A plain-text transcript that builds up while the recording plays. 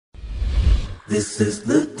This is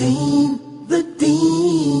the Dean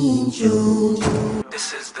Show.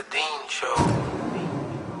 This is the Dean Show.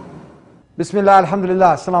 Bismillah,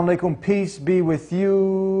 alhamdulillah, assalamu alaikum, peace be with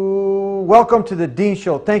you. Welcome to the Dean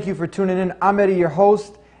Show. Thank you for tuning in. I'm Eddie, your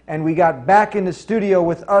host, and we got back in the studio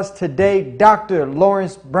with us today, Dr.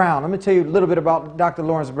 Lawrence Brown. Let me tell you a little bit about Dr.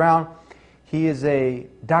 Lawrence Brown. He is a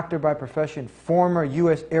doctor by profession, former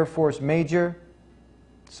U.S. Air Force major.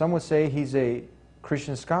 Some would say he's a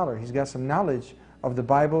Christian scholar. He's got some knowledge of the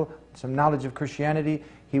Bible, some knowledge of Christianity.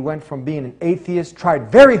 He went from being an atheist,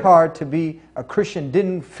 tried very hard to be a Christian,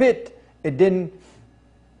 didn't fit, it didn't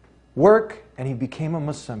work, and he became a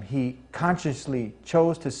Muslim. He consciously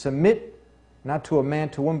chose to submit, not to a man,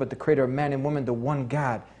 to woman, but the creator of man and woman, the one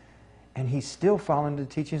God. And he's still following the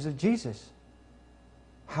teachings of Jesus.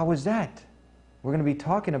 How is that? We're going to be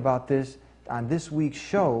talking about this on this week's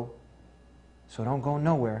show, so don't go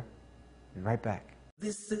nowhere. Be right back.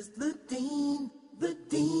 This is the Dean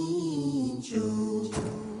Show.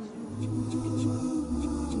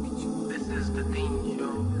 This is the Dean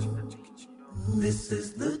Show. This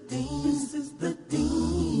is the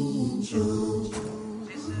Dean Show.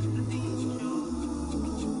 This is the Dean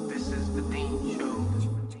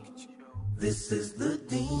Show. This is the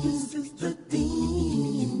Dean Show. This is the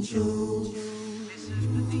Dean Show. This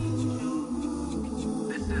is the Dean Show.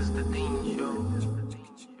 This is the Dean Show.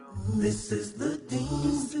 This is the Dean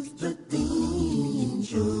Show. This is the Dean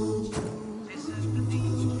Show.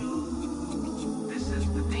 This is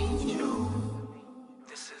the Dean Show.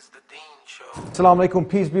 This is the Dean Show. Assalamu alaikum,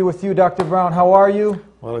 peace be with you, Dr. Brown. How are you?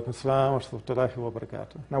 Wa alaikum salam wa rahmatullahi wa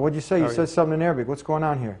barakatuh. Now, what'd you say? You said something in Arabic. What's going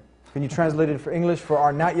on here? Can you translate it for English for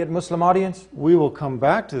our not yet Muslim audience? We will come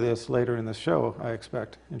back to this later in the show, I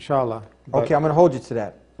expect, inshallah. Okay, I'm going to hold you to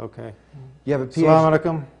that. Okay. You have a PhD. Assalamu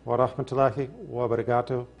alaikum wa rahmatullahi wa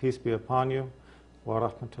barakatuh. Peace be upon you. Wa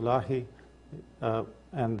rahmatullahi.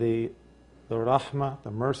 And the rahmah, the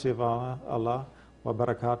mercy of Allah, wa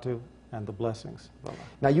barakatuh, and the blessings of Allah.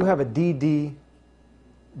 Now, you have a DD,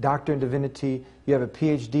 Doctor in Divinity. You have a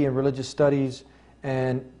PhD in Religious Studies.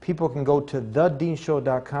 And people can go to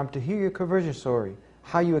thedeanshow.com to hear your conversion story,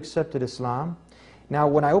 how you accepted Islam. Now,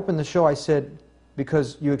 when I opened the show, I said,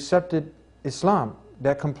 because you accepted Islam,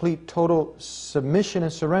 that complete, total submission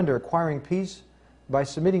and surrender, acquiring peace by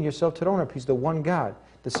submitting yourself to the owner of peace, the one God,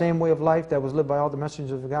 the same way of life that was lived by all the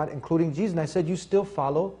messengers of God, including Jesus. And I said, you still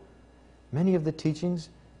follow many of the teachings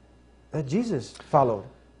that Jesus followed.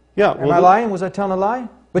 Yeah. Am I lying? Was I telling a lie?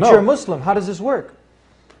 But No. you're a Muslim. How does this work?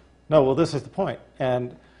 No, well, this is the point.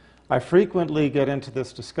 And I frequently get into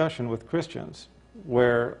this discussion with Christians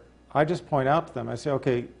where I just point out to them, I say,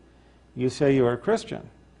 okay, you say you are a Christian.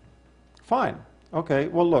 Fine. Okay,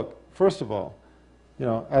 well, look, first of all, you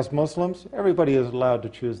know, as Muslims, everybody is allowed to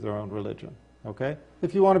choose their own religion. Okay?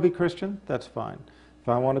 If you want to be Christian, that's fine. If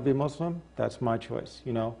I want to be Muslim, that's my choice.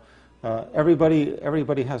 You know,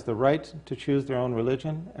 everybody has the right to choose their own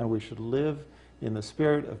religion, and we should live in the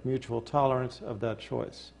spirit of mutual tolerance of that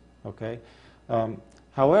choice. Okay?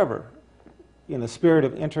 However, in the spirit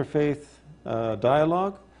of interfaith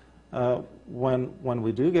dialogue, when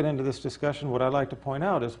we do get into this discussion, what I like to point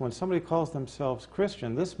out is when somebody calls themselves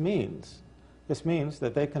Christian, this means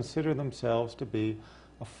that they consider themselves to be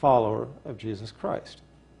a follower of Jesus Christ.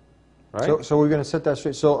 Right? So we're going to set that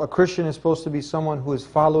straight. So a Christian is supposed to be someone who is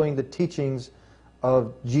following the teachings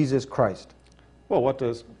of Jesus Christ. Well, what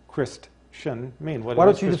does Christian mean? Why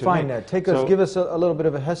don't you define that? Give us a little bit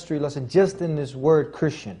of a history lesson just in this word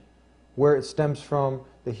Christian, where it stems from,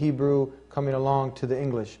 the Hebrew coming along to the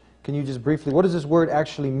English. Can you just briefly, what does this word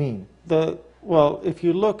actually mean? Well, if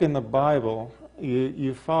you look in the Bible,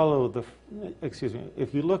 you follow the,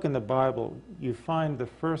 if you look in the Bible, you find the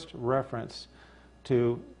first reference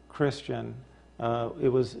to Christian.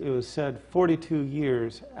 It was said 42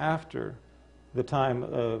 years after the time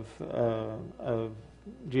of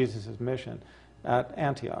Jesus' mission at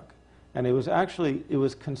Antioch. And it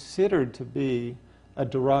was considered to be a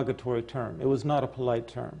derogatory term. It was not a polite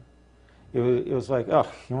term. It was like, oh,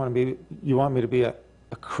 you want me to be a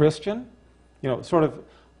Christian? You know, sort of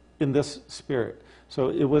in this spirit. So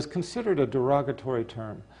it was considered a derogatory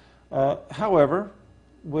term. However,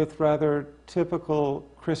 with rather typical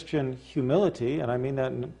Christian humility, and I mean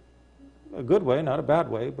that in a good way, not a bad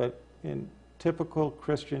way, but in typical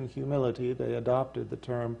Christian humility, they adopted the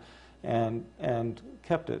term and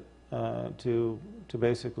kept it to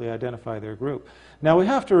basically identify their group. Now we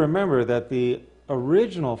have to remember that the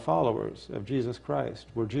original followers of Jesus Christ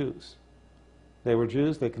were Jews. They were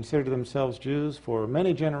Jews. They considered themselves Jews for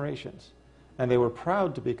many generations, and they were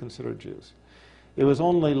proud to be considered Jews. It was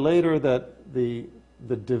only later that the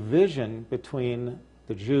division between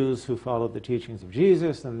the Jews who followed the teachings of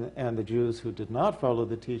Jesus and the Jews who did not follow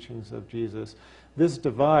the teachings of Jesus, this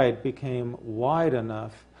divide became wide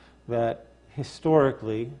enough that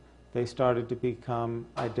historically they started to become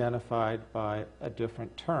identified by a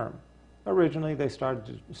different term. Originally, they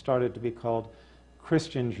started to be called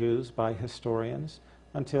Christian Jews by historians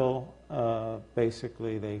until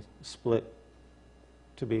basically they split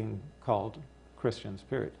to being called Christians,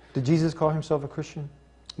 period. Did Jesus call himself a Christian?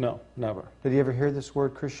 No, never. Did he ever hear this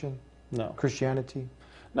word Christian? No. Christianity?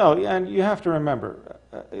 No, and you have to remember,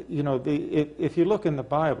 if you look in the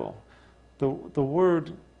Bible, the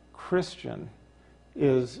word Christian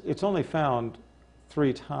it's only found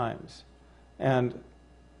 3 times. And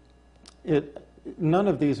none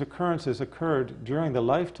of these occurrences occurred during the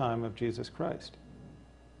lifetime of Jesus Christ.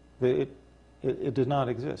 It did not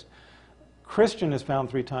exist. Christian is found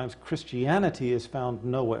 3 times. Christianity is found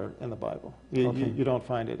nowhere in the Bible. You don't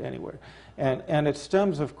find it anywhere. And it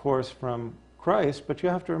stems, of course, from Christ, but you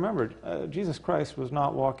have to remember, Jesus Christ was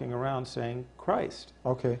not walking around saying Christ.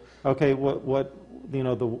 Okay. Okay,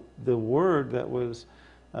 the word that was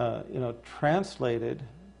translated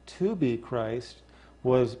to be Christ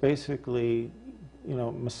was basically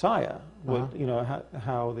Messiah.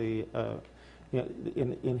 How the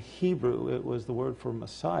in Hebrew it was the word for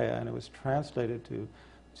Messiah, and it was translated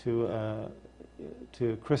to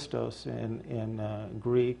Christos in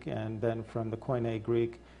Greek, and then from the Koine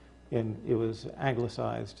Greek it was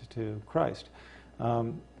anglicized to Christ.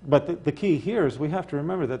 But the key here is we have to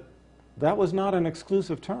remember that was not an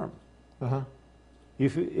exclusive term.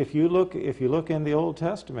 If you look in the Old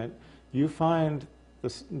Testament, you find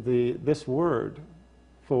this word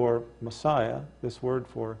for Messiah, this word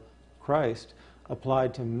for Christ,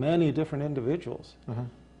 applied to many different individuals.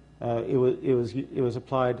 It was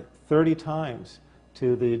applied 30 times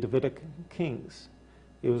to the Davidic kings.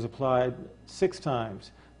 It was applied 6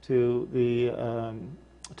 times to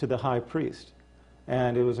the high priest,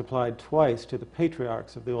 and it was applied twice to the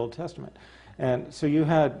patriarchs of the Old Testament. And so you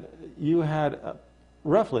had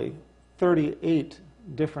roughly 38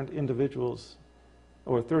 different individuals,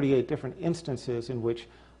 or 38 different instances in which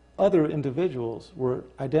other individuals were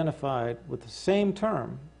identified with the same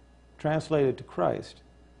term translated to Christ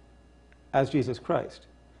as Jesus Christ.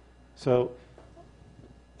 So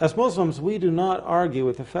as Muslims, we do not argue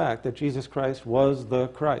with the fact that Jesus Christ was the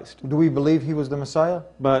Christ. Do we believe he was the Messiah?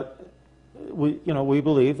 But we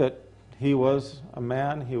believe that he was a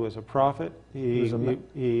man. He was a prophet. He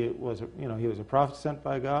was a prophet sent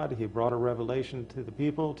by God. He brought a revelation to the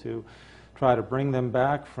people to try to bring them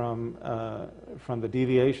back from the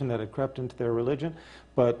deviation that had crept into their religion.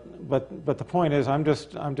 But the point is, I'm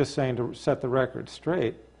just saying, to set the record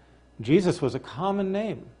straight, Jesus was a common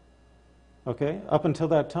name. Okay? Up until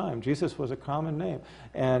that time, Jesus was a common name.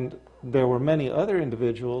 And there were many other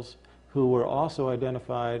individuals who were also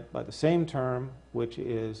identified by the same term, which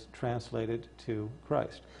is translated to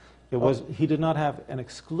Christ. He did not have an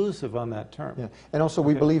exclusive on that term. Yeah. And also,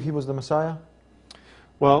 we believe he was the Messiah?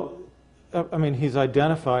 Well, I mean, he's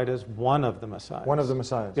identified as one of the Messiahs. One of the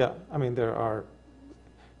Messiahs. Yeah. I mean, there are,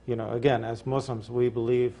 again, as Muslims, we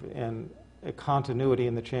believe in a continuity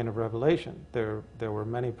in the chain of revelation. There were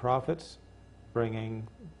many prophets bringing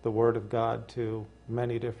the word of God to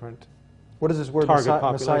many different What does this word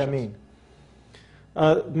Messiah mean?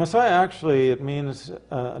 Messiah, actually, it means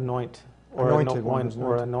anoint, or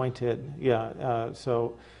anointed. Yeah.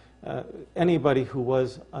 So anybody who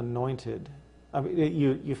was anointed. I mean,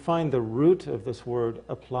 you find the root of this word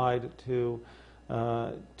applied to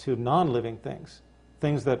non-living things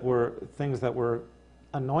that were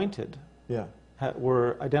anointed. Yeah.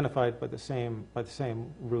 Were identified by the same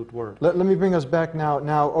root word. Let me bring us back now.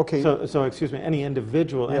 Okay. So excuse me. Any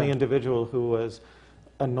individual who was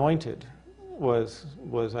anointed was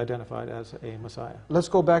identified as a Messiah. Let's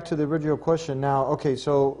go back to the original question now. Okay,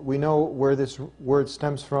 so we know where this word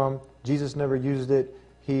stems from. Jesus never used it.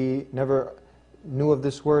 He never knew of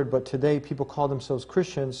this word, but today people call themselves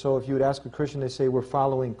Christians. So if you would ask a Christian, they say we're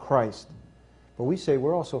following Christ. But we say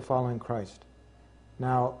we're also following Christ.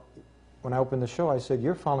 Now, when I opened the show, I said,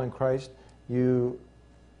 you're following Christ. You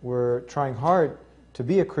were trying hard to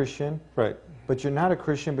be a Christian. Right. But you're not a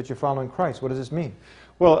Christian, but you're following Christ. What does this mean?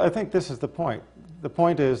 Well, I think this is the point. The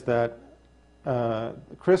point is that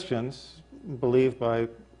Christians believe by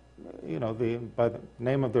the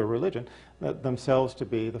name of their religion themselves to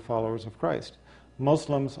be the followers of Christ.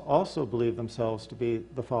 Muslims also believe themselves to be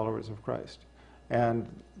the followers of Christ. And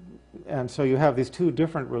so you have these 2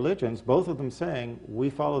 different religions, both of them saying,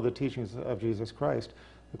 we follow the teachings of Jesus Christ.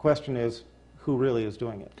 The question is, who really is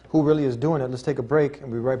doing it? Who really is doing it? Let's take a break,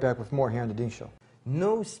 and we'll be right back with more here on The Dean Show.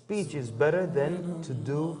 No speech is better than to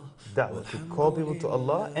do da'wah, to call people to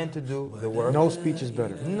Allah and to do the work. No speech is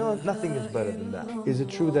better. No, nothing is better than that. Is it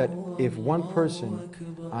true that if one person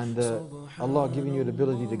on the Allah giving you the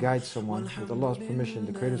ability to guide someone with Allah's permission,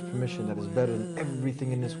 the Creator's permission, that is better than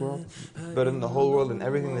everything in this world? Better than the whole world and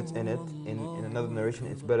everything that's in it. In another narration,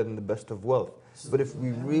 it's better than the best of wealth. But if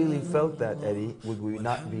we really felt that, Eddie, would we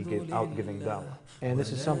not be out giving da'wah? And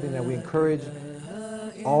this is something that we encourage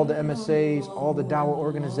all the MSAs, all the dawah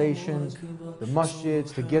organizations, the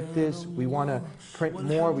masjids to get this. We want to print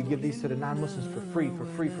more. We give these to the non-Muslims for free.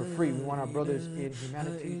 We want our brothers in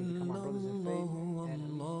humanity to become our brothers in faith.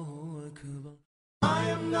 I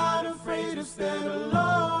am not afraid to stand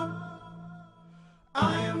alone.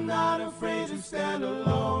 I am not afraid to stand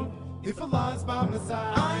alone. If Allah is by my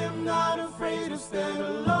side, I am not afraid to stand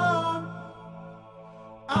alone.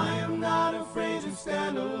 I am not afraid to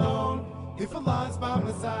stand alone. If Allah is by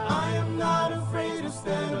my side, I am not afraid to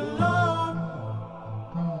stand alone.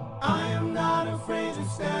 I am not afraid to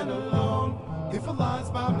stand alone. If Allah is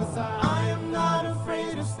by my side, I am not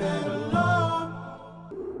afraid to stand alone.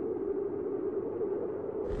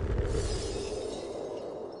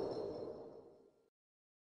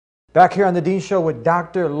 Back here on the Dean Show with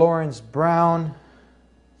Dr. Lawrence Brown.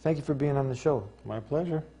 Thank you for being on the show. My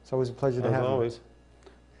pleasure. It's always a pleasure to have As you. always.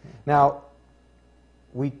 Now,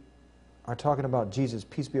 we are talking about Jesus,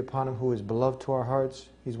 peace be upon him, who is beloved to our hearts.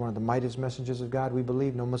 He's one of the mightiest messengers of God. We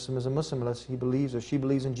believe no Muslim is a Muslim unless he believes or she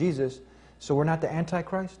believes in Jesus. So we're not the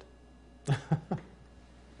Antichrist?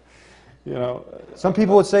 You know, some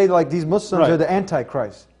people would say like these Muslims right. are the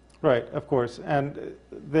Antichrist. Right, of course. And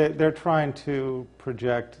they're trying to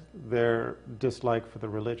project their dislike for the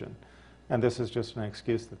religion. And this is just an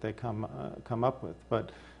excuse that they come up with.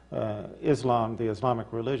 But Islam, the Islamic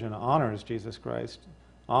religion, honors Jesus Christ,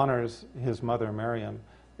 honors his mother Maryam,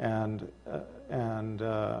 and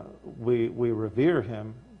we revere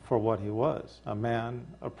him for what he was, a man,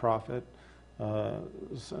 a prophet,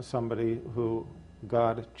 somebody who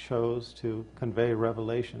God chose to convey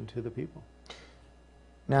revelation to the people.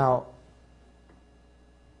 Now,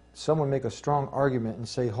 someone make a strong argument and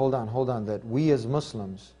say, hold on, that we as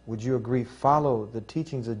Muslims, would you agree, follow the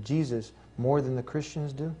teachings of Jesus more than the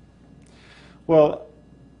Christians do? Well,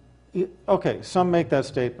 okay, some make that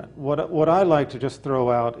statement. What I like to just throw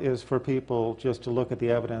out is for people just to look at the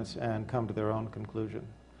evidence and come to their own conclusion.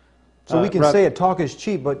 So we can say it, talk is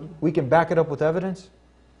cheap, but we can back it up with evidence?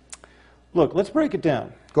 Look, let's break it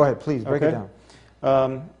down. Go ahead, please, break it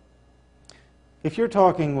down. If you're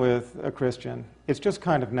talking with a Christian, it's just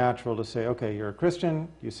kind of natural to say, okay, you're a Christian,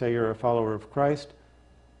 you say you're a follower of Christ,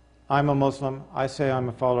 I'm a Muslim, I say I'm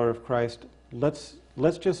a follower of Christ, let's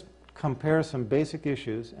just compare some basic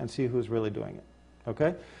issues and see who's really doing it,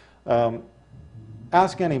 okay?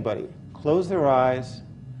 Ask anybody, close their eyes,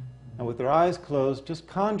 and with their eyes closed, just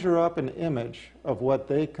conjure up an image of what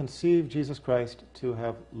they conceive Jesus Christ to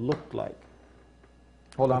have looked like.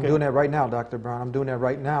 Hold on, Okay. I'm doing that right now, Dr. Brown. I'm doing that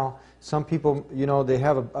right now. Some people, you know, they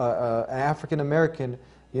have an African-American,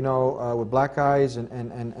 you know, with black eyes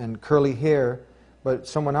and curly hair, but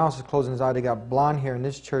someone else is closing his eye. They got blonde hair in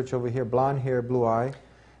this church over here, blonde hair, blue eye.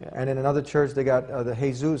 Yeah. And in another church, they got the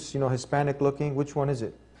Jesus, you know, Hispanic looking. Which one is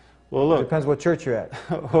it? Well, look. It depends what church you're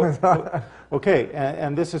at. Okay,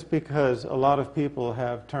 and this is because a lot of people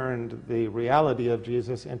have turned the reality of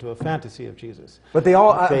Jesus into a fantasy of Jesus. But they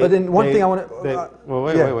all, but then one thing I want to... well,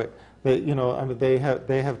 wait. You know, I mean, they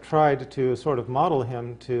have tried to sort of model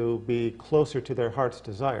him to be closer to their heart's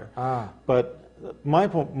desire. But my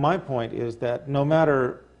point is that no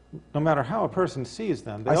matter how a person sees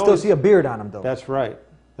them, I still see a beard on them, though. That's right.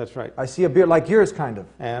 That's right. I see a beard like yours, kind of.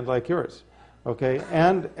 And like yours. Okay,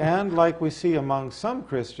 and like we see among some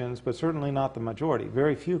Christians, but certainly not the majority.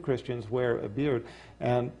 Very few Christians wear a beard,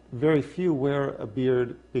 and very few wear a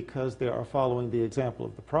beard because they are following the example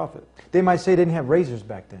of the prophet. They might say they didn't have razors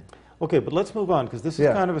back then. Okay, but let's move on, because this is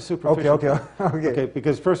kind of a superficial... Okay.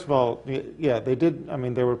 Because first of all, yeah, they did, I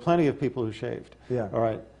mean, there were plenty of people who shaved. Yeah. All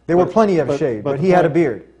right. There were plenty of shaved, but he had a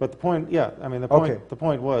beard. But the point, yeah, I mean, the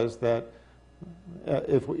point was that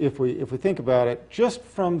if we think about it, just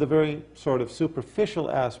from the very sort of superficial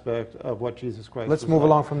aspect of what Jesus Christ Let's was move like,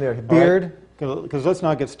 along from there. Beard. Because let's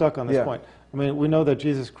not get stuck on this point. I mean, we know that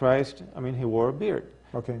Jesus Christ, I mean, he wore a beard.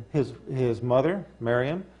 Okay. His mother,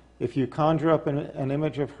 Maryam, if you conjure up an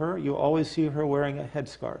image of her, you always see her wearing a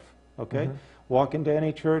headscarf. Okay? Mm-hmm. Walk into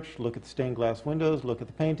any church, look at the stained glass windows, look at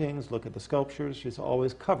the paintings, look at the sculptures. She's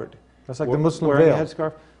always covered. That's like the Muslim wearing veil. a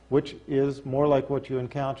headscarf, which is more like what you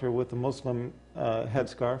encounter with the Muslim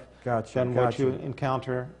headscarf than what you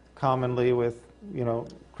encounter commonly with, you know,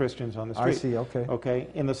 Christians on the street. I see. Okay. Okay.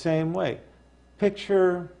 In the same way,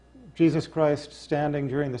 picture Jesus Christ standing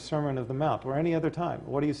during the Sermon of the Mount or any other time.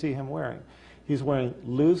 What do you see him wearing? He's wearing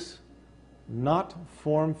loose, not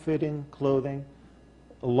form-fitting clothing,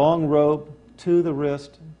 a long robe to the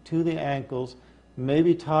wrist, to the ankles,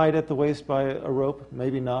 maybe tied at the waist by a rope,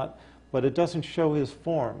 maybe not, but it doesn't show his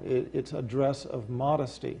form. It's a dress of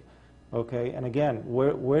modesty, okay? And again,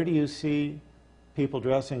 where do you see people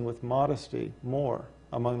dressing with modesty more?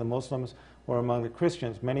 Among the Muslims or among the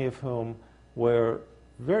Christians, many of whom wear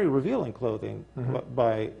very revealing clothing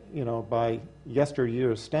by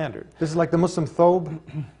yesteryear's standard. This is like the Muslim thobe?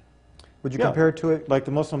 Would you compare it to it? Like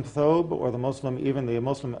the Muslim thobe or the Muslim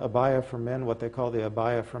abaya for men, what they call the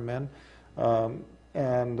abaya for men.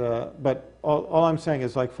 But all I'm saying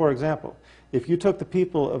is, like, for example, if you took the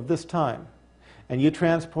people of this time and you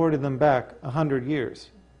transported them back 100 years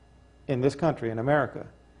in this country, in America,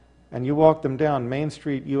 and you walked them down Main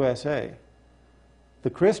Street, USA, the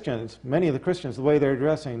Christians, many of the Christians, the way they're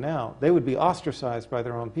dressing now, they would be ostracized by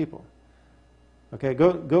their own people. Okay,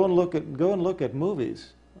 go and look at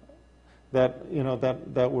movies that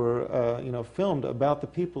were filmed about the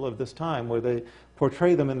people of this time, where they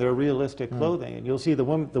portray them in their realistic clothing, and you'll see the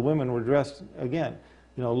women were dressed again,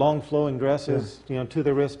 long flowing dresses, to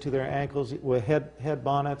their wrists, to their ankles, with head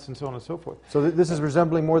bonnets, and so on and so forth. So this is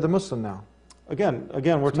resembling more the Muslim now. Again,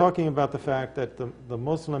 we're talking about the fact that the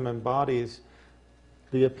Muslim embodies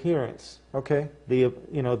the appearance. Okay. The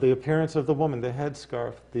appearance of the woman, the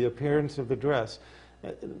headscarf, the appearance of the dress.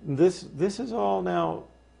 This is all now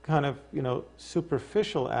kind of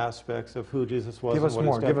superficial aspects of who Jesus was. Give us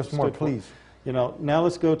more. Give us more, please. Now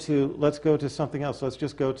let's go to something else. Let's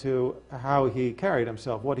just go to how he carried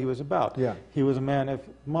himself, what he was about. Yeah. He was a man of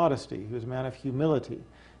modesty. He was a man of humility.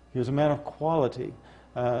 He was a man of quality.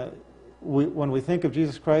 When we think of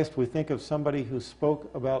Jesus Christ, we think of somebody who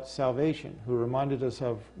spoke about salvation, who reminded us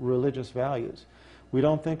of religious values. We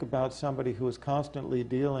don't think about somebody who was constantly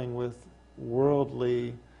dealing with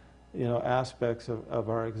worldly, aspects of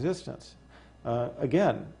our existence.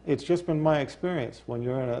 Again, it's just been my experience. When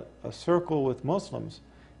you're in a circle with Muslims,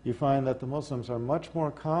 you find that the Muslims are much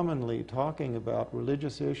more commonly talking about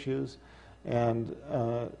religious issues and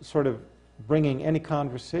sort of bringing any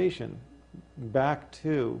conversation back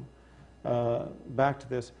to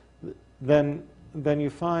this, then you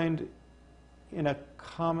find in a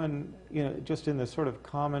common, just in this sort of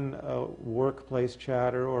common workplace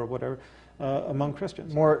chatter or whatever among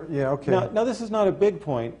Christians. More, yeah, okay. Now this is not a big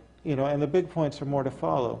point, and the big points are more to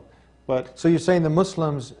follow. But so you're saying the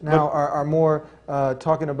Muslims now are more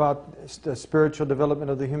talking about the spiritual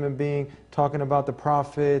development of the human being, talking about the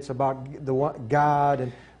prophets, about God,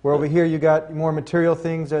 and where over here you got more material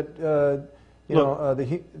things that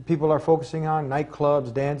people are focusing on,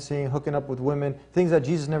 nightclubs, dancing, hooking up with women, things that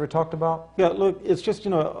Jesus never talked about? Yeah, look, it's just,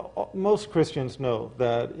 most Christians know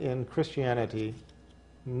that in Christianity,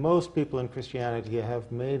 most people in Christianity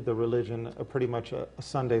have made the religion pretty much a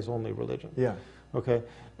Sundays-only religion. Yeah. Okay?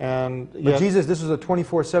 But Jesus, this was a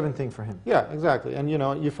 24/7 thing for him. Yeah, exactly. And,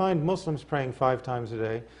 you find Muslims praying 5 times a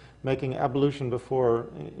day, making ablution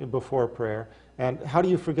before prayer. And how do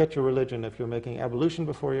you forget your religion if you're making ablution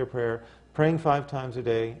before your prayer, praying 5 times a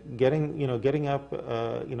day, getting up,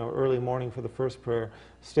 early morning for the first prayer,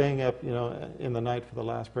 staying up, in the night for the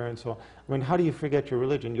last prayer, and so on. I mean, how do you forget your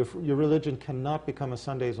religion? Your religion cannot become a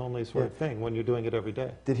Sundays-only sort of thing when you're doing it every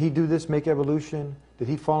day. Did he do this, make ablution? Did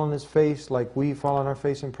he fall on his face like we fall on our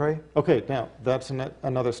face and pray? Okay, now, that's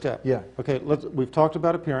another step. Yeah. Okay, we've talked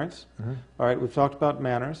about appearance. All right, we've talked about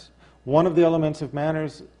manners. One of the elements of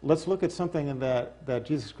manners, let's look at something that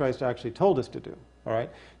Jesus Christ actually told us to do. All right,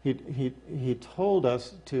 he told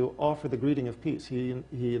us to offer the greeting of peace.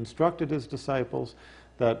 He instructed his disciples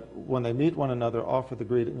that when they meet one another, offer the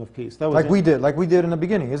greeting of peace. That was like we did in the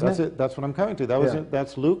beginning, isn't it? That's what I'm coming to.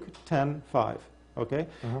 That's Luke 10:5. Okay,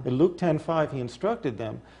 in Luke 10:5, he instructed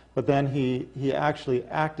them, but then he actually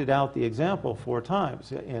acted out the example 4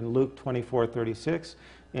 times in Luke 24:36,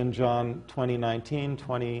 in John 20:19,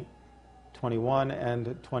 20:21,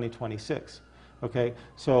 and 20:26. Okay,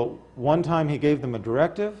 so one time he gave them a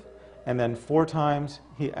directive, and then 4 times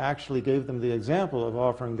he actually gave them the example of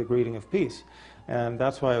offering the greeting of peace. And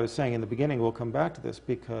that's why I was saying in the beginning, we'll come back to this,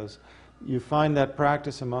 because you find that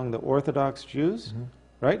practice among the Orthodox Jews,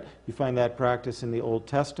 right? You find that practice in the Old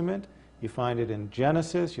Testament, you find it in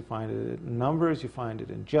Genesis, you find it in Numbers, you find it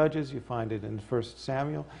in Judges, you find it in 1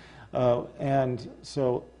 Samuel. And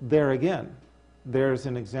so there again, there's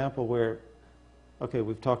an example where, okay,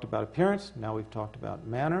 we've talked about appearance, now we've talked about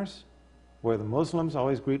manners, where the Muslims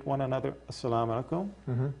always greet one another, Assalamu alaikum,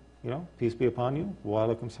 peace be upon you, wa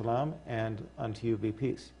alaikum salam, and unto you be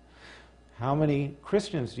peace. how many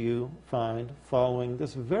Christians do you find following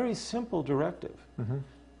this very simple directive?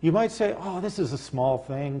 You might say, oh, this is a small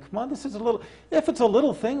thing. Come on, this is a little... If it's a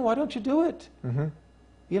little thing, why don't you do it?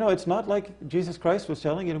 You know, it's not like Jesus Christ was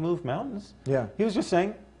telling you to move mountains. Yeah. He was just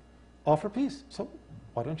saying, offer peace. So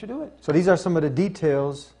why don't you do it? So these are some of the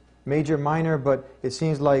details, major, minor, but it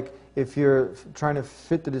seems like if you're trying to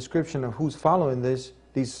fit the description of who's following this,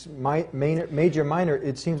 these major, minor,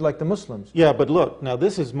 it seems like the Muslims. Yeah, but look, now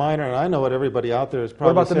this is minor, and I know what everybody out there is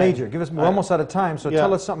probably What about the saying. major? Give us, we're almost out of time, so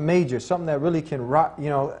tell us something major, something that really can rock, you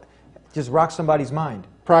know, just rock somebody's mind.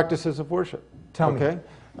 Practices of worship. Tell me.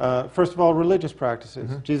 First of all, religious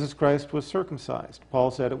practices. Jesus Christ was circumcised.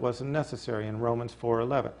 Paul said it wasn't necessary in Romans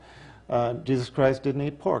 4:11. Jesus Christ didn't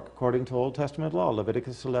eat pork, according to Old Testament law,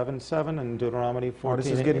 Leviticus 11:7 and Deuteronomy 14:8. Oh, this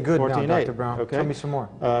is getting good now, 14:8. Dr. Brown. Okay? Tell me some more.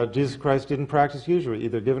 Jesus Christ didn't practice usury,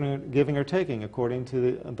 either giving or taking, according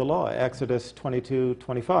to the law, Exodus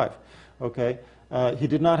 22:25. Okay? He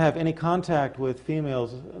did not have any contact with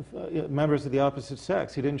females, members of the opposite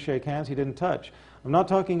sex. He didn't shake hands. He didn't touch. I'm not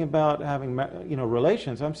talking about having, you know,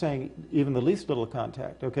 relations. I'm saying even the least little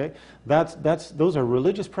contact. Okay, those are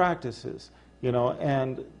religious practices, you know,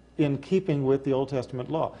 and in keeping with the Old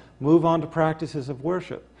Testament law. Move on to practices of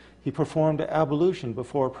worship. He performed ablution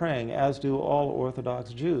before praying, as do all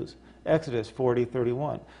Orthodox Jews. Exodus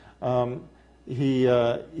 40:31.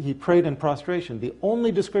 He prayed in prostration. The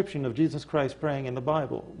only description of Jesus Christ praying in the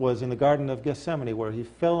Bible was in the Garden of Gethsemane, where he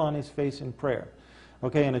fell on his face in prayer.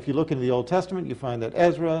 Okay, and if you look into the Old Testament, you find that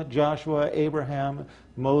Ezra, Joshua, Abraham,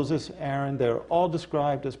 Moses, Aaron, they're all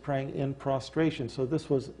described as praying in prostration. So this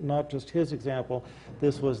was not just his example,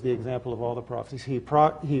 this was the example of all the prophets. He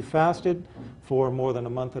fasted for more than a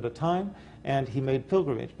month at a time, and he made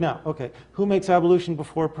pilgrimage. Now, okay, who makes ablution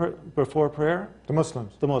before prayer? The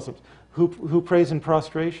Muslims. The Muslims. Who prays in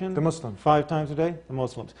prostration? The Muslims. 5 times a day? The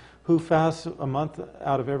Muslims. Who fasts a month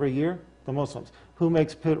out of every year? The Muslims. Who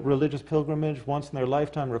makes religious pilgrimage once in their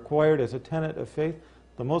lifetime required as a tenet of faith?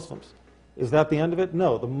 The Muslims. Is that the end of it?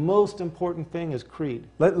 No. The most important thing is creed.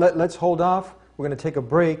 Let's hold off. We're going to take a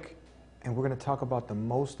break, and we're going to talk about the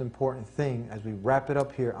most important thing as we wrap it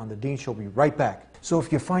up here on the Dean Show. We'll be right back. So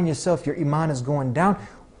if you find yourself, your iman is going down,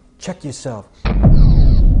 check yourself.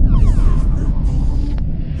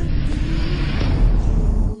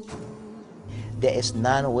 There is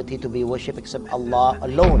none worthy to be worshipped except Allah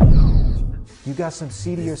alone. You got some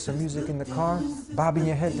CD or some music in the car, bobbing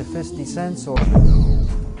your head to 50 cents, or...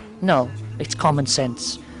 No, it's common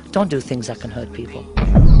sense. Don't do things that can hurt people.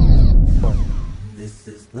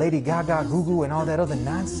 Lady Gaga, Goo, and all that other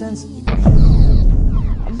nonsense?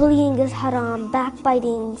 Bullying is haram,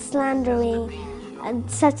 backbiting, slandering, and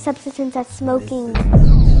such substitutions as smoking.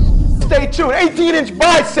 Stay tuned. 18-inch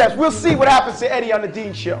biceps. We'll see what happens to Eddie on the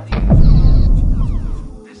Dean Show.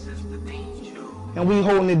 And we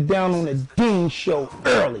holding it down on the Dean Show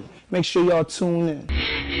early. Make sure y'all tune in.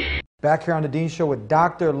 Back here on the Dean Show with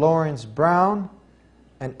Dr. Lawrence Brown,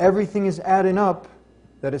 and everything is adding up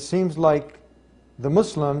that it seems like the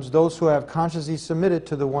Muslims, those who have consciously submitted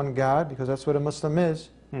to the one God, because that's what a Muslim is,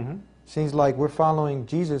 seems like we're following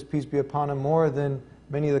Jesus, peace be upon him, more than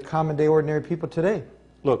many of the common day ordinary people today.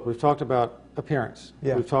 Look, we've talked about appearance.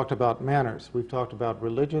 Yeah. We've talked about manners. We've talked about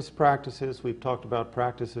religious practices. We've talked about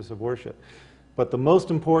practices of worship. But the most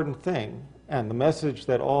important thing, and the message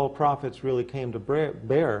that all prophets really came to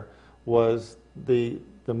bear, was the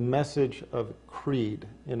message of creed.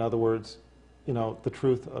 In other words, you know, the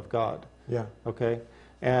truth of God. Yeah. Okay?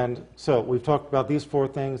 And so we've talked about these 4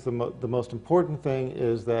 things. The most important thing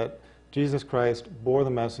is that Jesus Christ bore the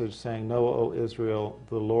message saying, "Know, O Israel,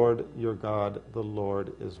 the Lord your God, the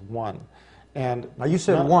Lord is one." And now you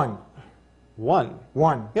said one. One.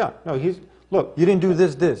 One. Yeah. No, look. You didn't do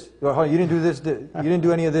this. You didn't do this. You didn't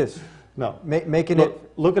do any of this. No.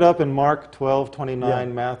 Look it up in Mark 12:29,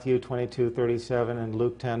 Yeah. Matthew 22:37, and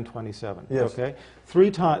Luke 10:27. Yes. Okay?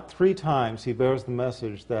 Three times he bears the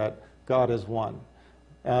message that God is one.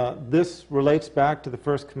 This relates back to the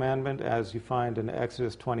first commandment, as you find in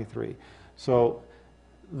Exodus 23. So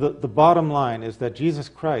the bottom line is that Jesus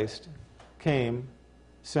Christ came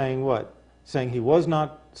saying what? Saying he was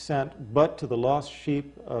not sent but to the lost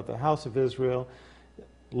sheep of the house of Israel.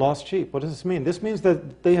 Lost sheep. What does this mean? This means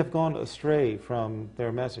that they have gone astray from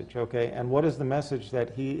their message, okay? And what is the message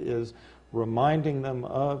that he is reminding them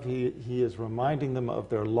of? He is reminding them of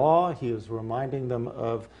their law. He is reminding them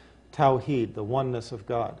of Tawheed, the oneness of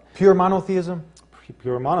God. Pure monotheism?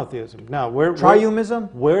 Pure monotheism. Now,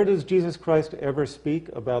 Triumism? Where does Jesus Christ ever speak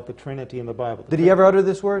about the Trinity in the Bible? Did he ever utter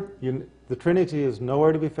this word? The Trinity is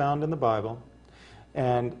nowhere to be found in the Bible.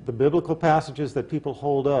 And the biblical passages that people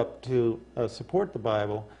hold up to support the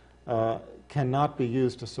Bible cannot be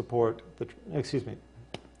used to support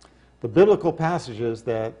the biblical passages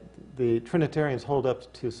that the Trinitarians hold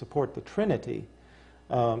up to support the Trinity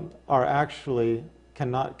are actually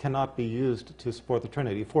cannot be used to support the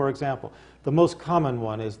Trinity. For example, the most common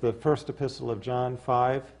one is the first epistle of John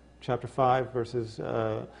 5, chapter 5, verses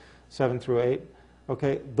 7 through 8.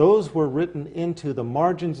 Okay, those were written into the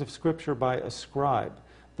margins of Scripture by a scribe.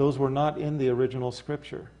 Those were not in the original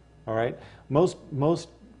Scripture. All right, most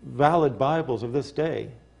valid Bibles of this day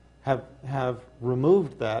have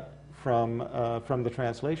removed that from the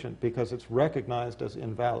translation because it's recognized as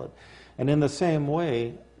invalid. And in the same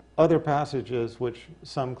way, other passages which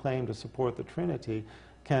some claim to support the Trinity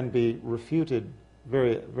can be refuted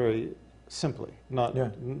very, very simply,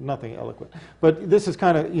 nothing eloquent. But this is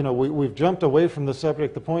kind of, we've jumped away from the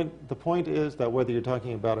subject. The point is that whether you're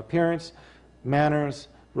talking about appearance, manners,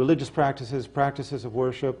 religious practices, practices of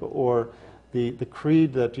worship, or the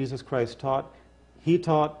creed that Jesus Christ taught, he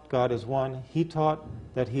taught God is one. He taught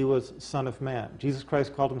that he was Son of Man. Jesus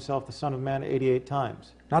Christ called himself the Son of Man 88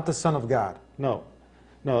 times. Not the Son of God. No.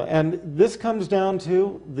 And this comes down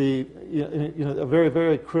to a very,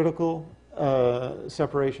 very critical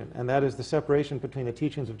separation, and that is the separation between the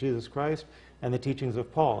teachings of Jesus Christ and the teachings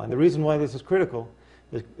of Paul. And the reason why this is critical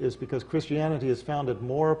is because Christianity is founded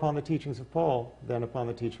more upon the teachings of Paul than upon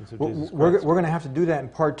the teachings of Jesus Christ. We're going to have to do that in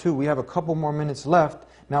part 2. We have a couple more minutes left.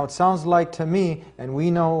 Now, it sounds like to me, and we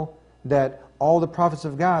know that all the prophets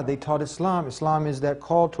of God, they taught Islam. Islam is that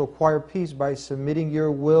call to acquire peace by submitting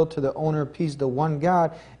your will to the owner of peace, the one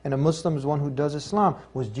God, and a Muslim is one who does Islam.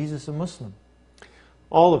 Was Jesus a Muslim?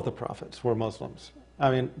 All of the prophets were Muslims.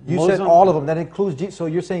 I mean, you said all of them. That includes Jesus. So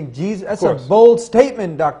you're saying Jesus? That's a bold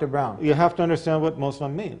statement, Dr. Brown. You have to understand what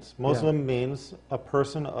Muslim means. Muslim means a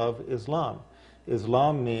person of Islam.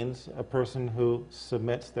 Islam means a person who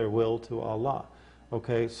submits their will to Allah.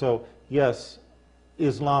 Okay, so yes,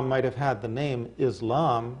 Islam might have had the name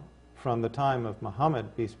Islam from the time of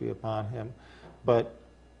Muhammad, peace be upon him, but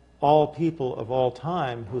all people of all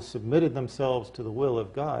time who submitted themselves to the will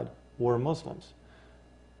of God were Muslims.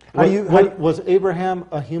 Was Abraham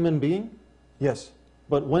a human being? Yes.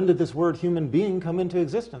 But when did this word human being come into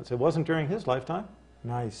existence? It wasn't during his lifetime.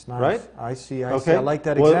 Nice. Right? I see. I like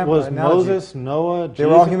that example. Was Moses, Noah, Jesus? They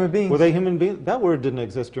were all human beings. Were they human beings? That word didn't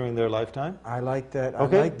exist during their lifetime. I like that.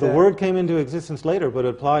 Okay? The word came into existence later, but it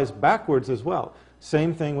applies backwards as well.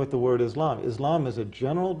 Same thing with the word Islam. Islam is a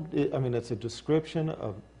general, it's a description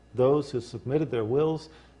of those who submitted their wills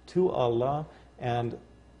to Allah, and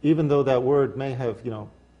even though that word may have,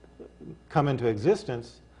 come into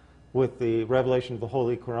existence with the revelation of the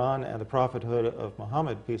Holy Quran and the prophethood of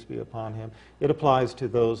Muhammad, peace be upon him, it applies to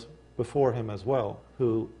those before him as well,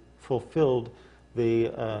 who fulfilled the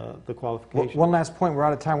qualification. One last point, we're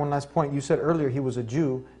out of time, one last point. You said earlier he was a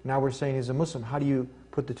Jew, now we're saying he's a Muslim. How do you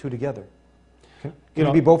put the two together? Can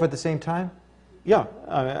he be both at the same time? Yeah,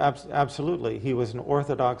 absolutely. He was an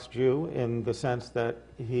Orthodox Jew in the sense that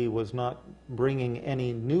he was not bringing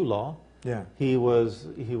any new law. Yeah. He was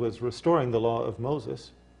restoring the law of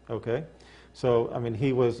Moses. Okay, so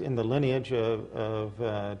he was in the lineage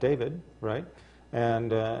of David, right?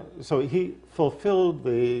 And so he fulfilled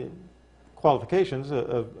the qualifications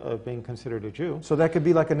of being considered a Jew. So that could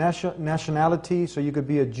be like a nationality. So you could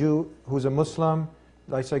be a Jew who's a Muslim.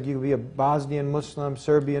 Like you could be a Bosnian Muslim,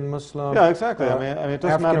 Serbian Muslim. Yeah, exactly. It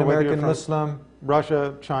doesn't matter whether you're from Muslim,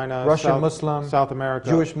 Russia, China, Muslim, South America,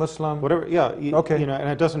 Jewish Muslim, whatever. Yeah. Okay. And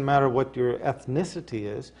it doesn't matter what your ethnicity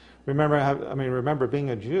is. Remember, being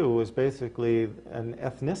a Jew was basically an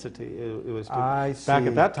ethnicity. It was back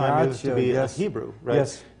at that time. It was to be a Hebrew, right?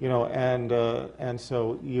 Yes. And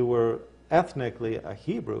so you were ethnically a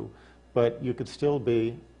Hebrew, but you could still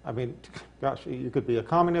be. You could be a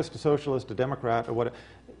communist, a socialist, a Democrat, or whatever.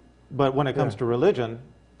 But when it comes to religion,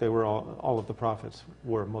 they were all of the prophets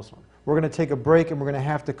were Muslim. We're going to take a break, and we're going to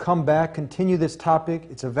have to come back, continue this topic.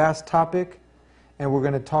 It's a vast topic, and we're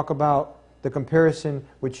going to talk about the comparison,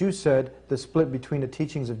 which you said, the split between the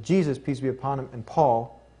teachings of Jesus, peace be upon him, and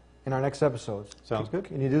Paul, in our next episodes. Sounds good.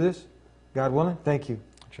 Can you do this? God willing? Thank you.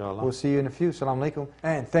 Inshallah. We'll see you in a few. Salam alaikum.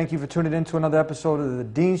 And thank you for tuning in to another episode of the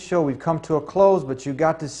Dean Show. We've come to a close, but you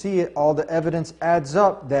got to see it. All the evidence adds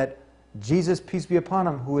up that Jesus, peace be upon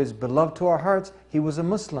him, who is beloved to our hearts, he was a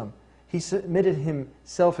Muslim. He submitted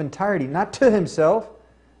himself entirety, not to himself,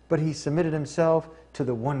 but he submitted himself to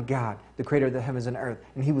the one God, the creator of the heavens and earth.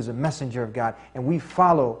 And he was a messenger of God. And we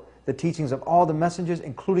follow the teachings of all the messengers,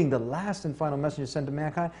 including the last and final messenger sent to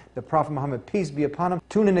mankind, the Prophet Muhammad, peace be upon him.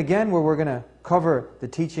 Tune in again where we're going to cover the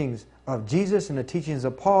teachings of Jesus and the teachings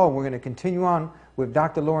of Paul. We're going to continue on with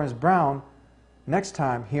Dr. Lawrence Brown next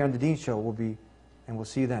time here on The Dean Show. We'll be and we'll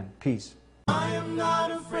see you then. Peace. I am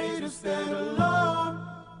not afraid to stand alone.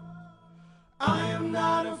 I am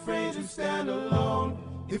not afraid to stand alone.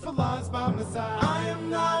 If Allah's by my side, I am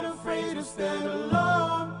not afraid to stand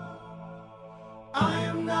alone. I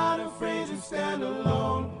am not afraid to stand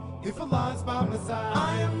alone. If Allah's by my side,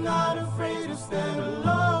 I am not afraid to stand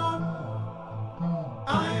alone.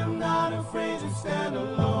 I am not afraid to stand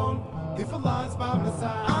alone. If Allah's by my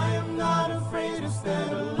side, I am not afraid to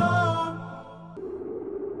stand alone.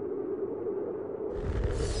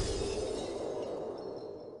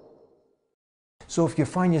 So if you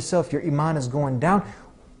find yourself, your iman is going down,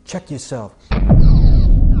 check yourself.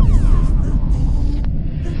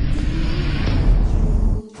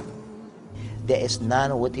 There is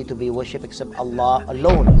none worthy to be worshipped except Allah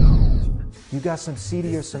alone. You got some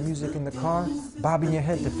CD or some music in the car, bobbing your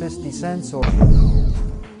head to 50 cents or...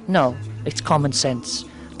 No, it's common sense.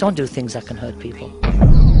 Don't do things that can hurt people.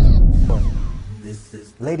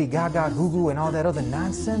 Lady Gaga, Goo and all that other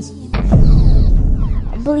nonsense.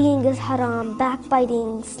 Bullying is haram,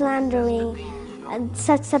 backbiting, slandering, and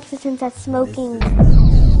such substitutes as smoking.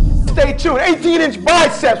 Stay tuned. 18-inch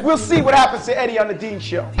biceps. We'll see what happens to Eddie on the Dean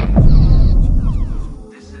Show.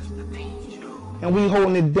 And we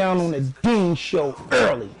holding it down on the Dean Show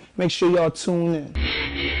early. Make sure y'all tune in.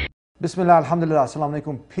 Bismillah, alhamdulillah, assalamu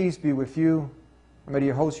alaikum, peace be with you. I'm Eddie,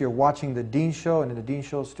 your host. You're watching The Dean Show, and in The Dean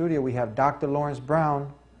Show studio we have Dr. Lawrence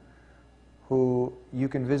Brown, who you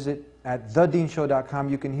can visit at thedeanshow.com.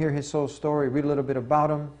 You can hear his soul story, read a little bit about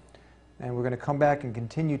him, and we're going to come back and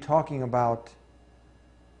continue talking about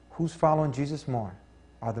who's following Jesus more.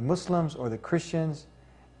 Are the Muslims or the Christians?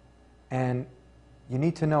 And you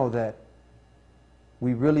need to know that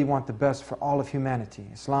we really want the best for all of humanity.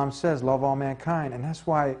 Islam says love all mankind, and that's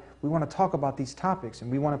why we want to talk about these topics,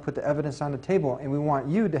 and we want to put the evidence on the table, and we want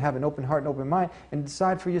you to have an open heart and open mind and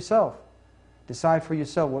decide for yourself. Decide for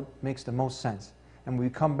yourself what makes the most sense. And when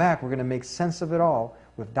we come back, we're going to make sense of it all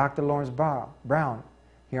with Dr. Lawrence Brown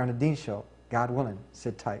here on The Dean Show. God willing,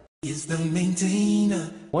 sit tight.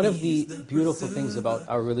 One of the beautiful things about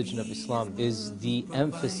our religion of Islam is the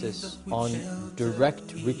emphasis on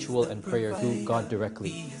direct ritual and prayer to God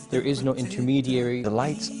directly. There is no intermediary. The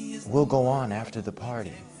lights will go on after the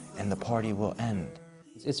party, and the party will end.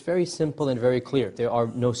 It's very simple and very clear. There are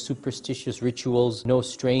no superstitious rituals, no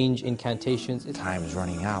strange incantations. Time's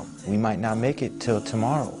running out. We might not make it till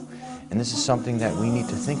tomorrow, and this is something that we need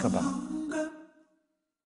to think about.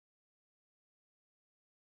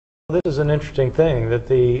 This is an interesting thing that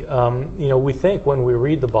we think when we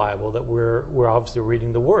read the Bible that we're obviously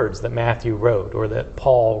reading the words that Matthew wrote or that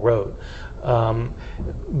Paul wrote.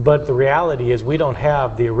 But the reality is we don't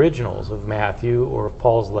have the originals of Matthew or of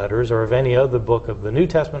Paul's letters or of any other book of the New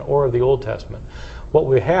Testament or of the Old Testament. What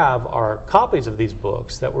we have are copies of these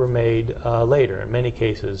books that were made later, in many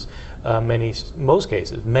cases, most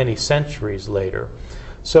cases, many centuries later.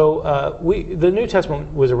 So the New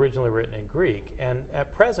Testament was originally written in Greek, and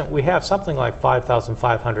at present we have something like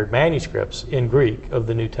 5,500 manuscripts in Greek of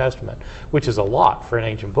the New Testament, which is a lot for an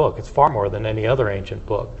ancient book. It's far more than any other ancient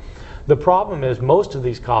book. The problem is most of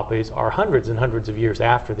these copies are hundreds and hundreds of years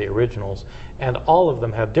after the originals, and all of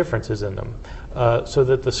them have differences in them, so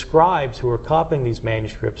that the scribes who were copying these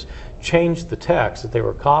manuscripts changed the text that they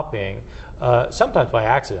were copying, sometimes by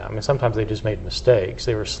accident. I mean, sometimes they just made mistakes.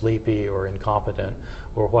 They were sleepy or incompetent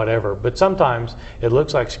or whatever. But sometimes it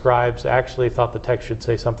looks like scribes actually thought the text should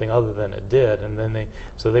say something other than it did, and then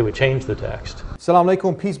so they would change the text. Assalamu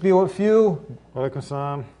alaikum, peace be with you. Wa alaikum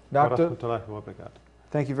salam. Doctor,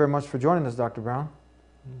 thank you very much for joining us, Dr. Brown.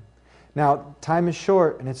 Now, time is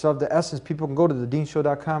short, and it's of the essence. People can go to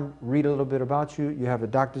thedeanshow.com, read a little bit about you. You have a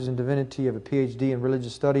doctor's in divinity, you have a PhD in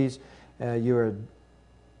religious studies. You're an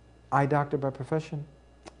eye doctor by profession?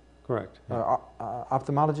 Correct. Yeah.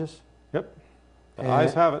 Ophthalmologist? Yep. The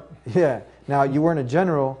eyes have it. Yeah. Now, you weren't a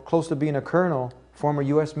general, close to being a colonel, former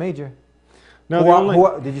U.S. major.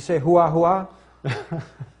 No, did you say hua?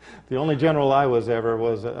 The only general I was ever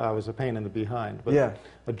was I was a pain in the behind. But yeah.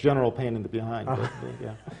 A general pain in the behind.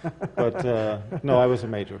 Yeah. But no, I was a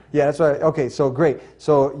major. Yeah, that's right. Okay, so great.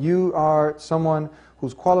 So you are someone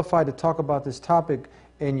who's qualified to talk about this topic.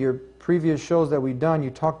 In your previous shows that we've done, you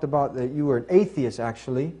talked about that you were an atheist,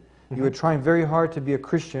 actually. Mm-hmm. You were trying very hard to be a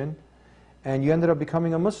Christian, and you ended up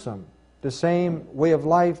becoming a Muslim. The same way of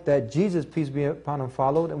life that Jesus, peace be upon him,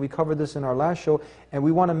 followed, and we covered this in our last show, and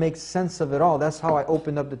we want to make sense of it all. That's how I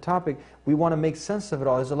opened up the topic. We want to make sense of it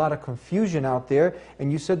all. There's a lot of confusion out there,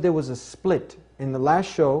 and you said there was a split. In the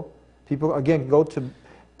last show, people, again, go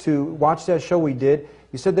to watch that show we did.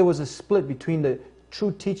 You said there was a split between the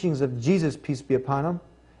true teachings of Jesus, peace be upon him,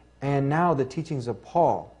 and now the teachings of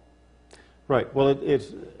Paul. Right. Well,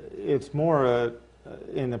 it's more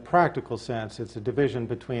in a practical sense, it's a division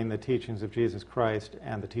between the teachings of Jesus Christ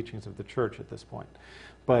and the teachings of the church at this point.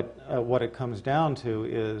 But what it comes down to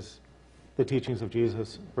is the teachings of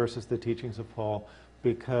Jesus versus the teachings of Paul,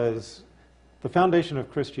 because the foundation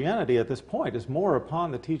of Christianity at this point is more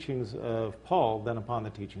upon the teachings of Paul than upon the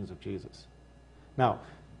teachings of Jesus. Now,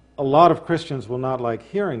 a lot of Christians will not like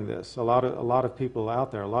hearing this. A lot of people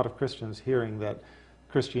out there, a lot of Christians hearing that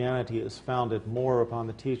Christianity is founded more upon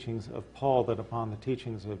the teachings of Paul than upon the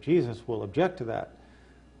teachings of Jesus will object to that.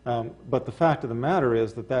 But the fact of the matter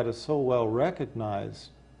is that that is so well recognized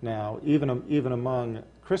now, even among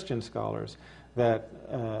Christian scholars, that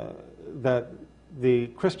the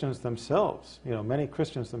Christians themselves, many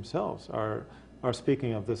Christians themselves are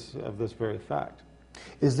speaking of this very fact.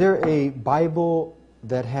 Is there a Bible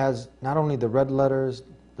that has not only the red letters,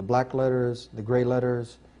 the black letters, the gray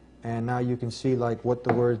letters, and now you can see like what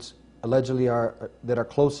the words allegedly are that are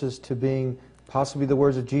closest to being possibly the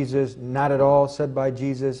words of Jesus, not at all said by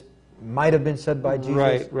Jesus, might have been said by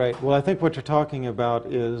Jesus? Right. Well, I think what you're talking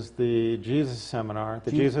about is the Jesus Seminar.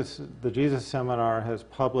 The Jesus Seminar has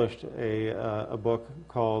published a book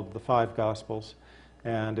called The Five Gospels,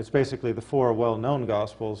 and it's basically the four well-known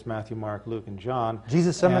Gospels: Matthew, Mark, Luke, and John.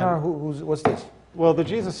 Jesus Seminar. What's this? Well, the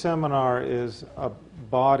Jesus Seminar is a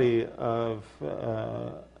body of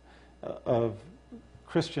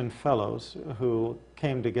Christian fellows who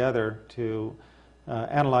came together to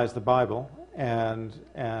analyze the Bible, and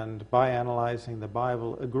by analyzing the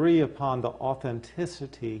Bible, agree upon the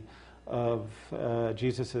authenticity of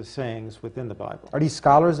Jesus' sayings within the Bible. Are these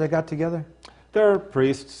scholars that got together? They're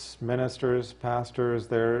priests, ministers, pastors.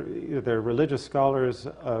 They're religious scholars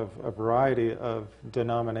of a variety of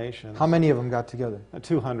denominations. How many of them got together?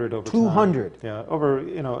 200 over 200? time. Yeah,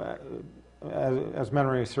 over, as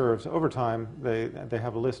memory serves, over time, they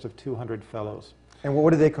have a list of 200 fellows. And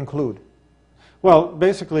what did they conclude? Well,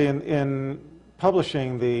 basically, in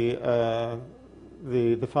publishing the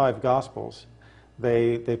five Gospels,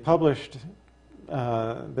 they published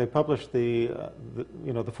the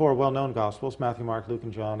four well-known Gospels: Matthew, Mark, Luke,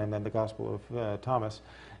 and John, and then the Gospel of Thomas.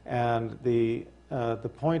 And the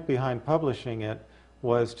point behind publishing it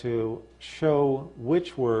was to show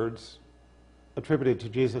which words attributed to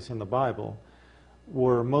Jesus in the Bible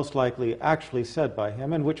were most likely actually said by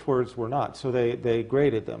him and which words were not. So they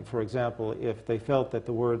graded them. For example, if they felt that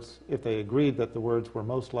if they agreed that the words were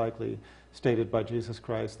most likely stated by Jesus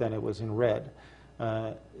Christ, then it was in red.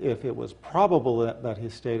 If it was probable that he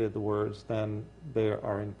stated the words, then they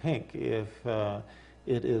are in pink. If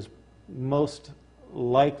it is most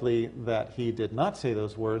likely that he did not say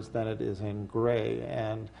those words, then it is in gray.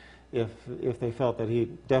 And if they felt that he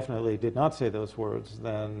definitely did not say those words,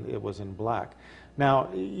 then it was in black. Now,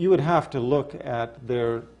 you would have to look at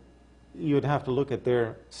their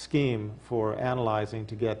scheme for analyzing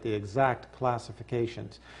to get the exact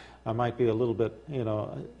classifications. I might be a little bit,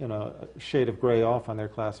 a shade of gray off on their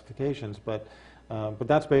classifications, but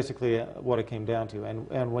that's basically what it came down to.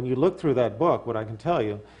 And when you look through that book, what I can tell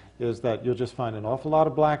you is that you'll just find an awful lot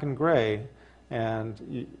of black and gray,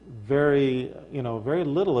 and very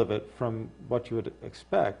little of it from what you would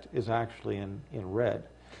expect is actually in red.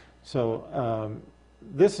 So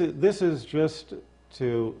this is just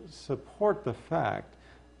to support the fact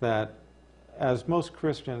that, as most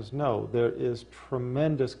Christians know, there is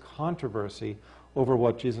tremendous controversy over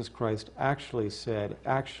what Jesus Christ actually said,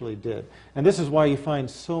 actually did. And this is why you find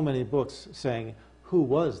so many books saying, who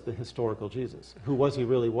was the historical Jesus? Who was he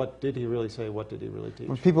really? What did he really say? What did he really teach?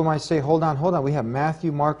 Well, people might say, hold on, we have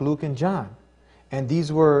Matthew, Mark, Luke, and John. And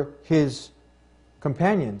these were his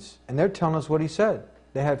companions, and they're telling us what he said.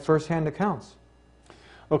 They had first-hand accounts.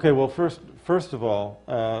 Okay, well, first of all,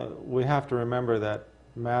 we have to remember that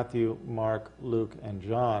Matthew, Mark, Luke, and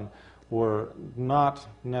John were not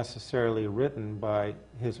necessarily written by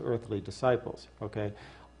his earthly disciples, okay?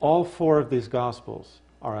 All four of these Gospels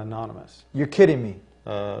are anonymous. You're kidding me.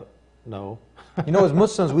 No. As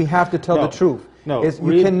Muslims, we have to tell the truth. No.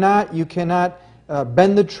 You cannot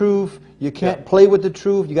bend the truth. You can't play with the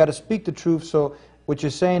truth. You got to speak the truth. So what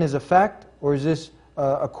you're saying is a fact, or is this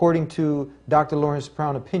according to Dr. Lawrence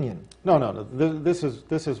Brown opinion? No. This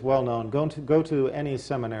is well known. Go to any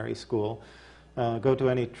seminary school. Go to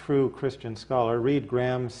any true Christian scholar. Read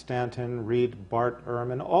Graham Stanton. Read Bart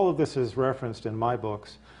Ehrman. All of this is referenced in my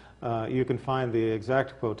books. You can find the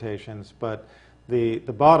exact quotations, but the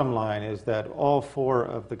bottom line is that all four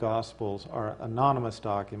of the Gospels are anonymous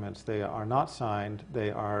documents. They are not signed. They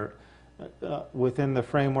are within the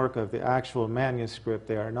framework of the actual manuscript.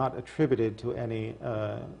 They are not attributed to any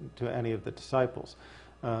of the disciples.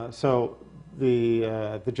 So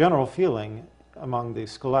the general feeling among the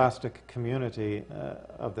scholastic community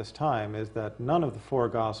of this time is that none of the four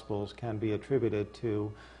Gospels can be attributed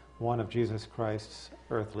to one of Jesus Christ's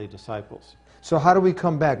earthly disciples. So how do we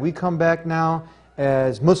come back? We come back now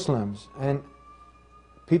as Muslims, and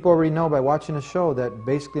people already know by watching the show that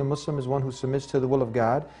basically a Muslim is one who submits to the will of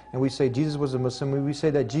God, and we say Jesus was a Muslim. We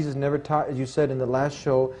say that Jesus never taught, as you said in the last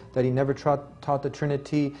show, that he never taught the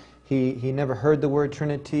Trinity. He never heard the word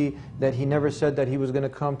Trinity, that he never said that he was going to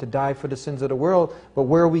come to die for the sins of the world. But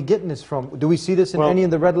where are we getting this from? Do we see this in any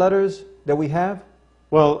of the red letters that we have?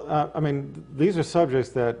 Well, I mean, these are subjects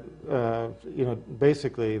that,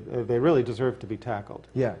 basically, they really deserve to be tackled.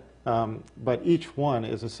 Yeah. But each one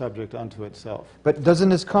is a subject unto itself. But doesn't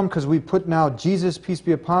this come because we put now Jesus, peace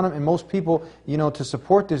be upon him, and most people, to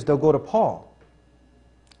support this, they'll go to Paul.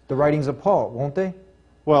 The writings of Paul, won't they?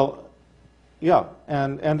 Well, yeah,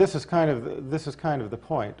 and this is kind of the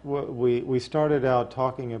point. We started out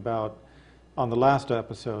talking about, on the last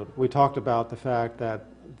episode, we talked about the fact that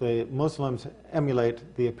the Muslims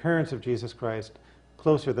emulate the appearance of Jesus Christ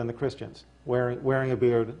closer than the Christians, wearing a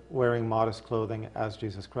beard, wearing modest clothing as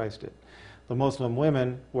Jesus Christ did. The Muslim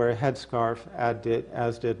women wear a headscarf,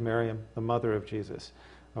 as did Miriam, the mother of Jesus.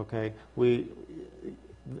 Okay,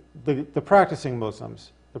 the practicing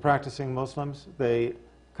Muslims, they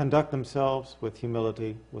conduct themselves with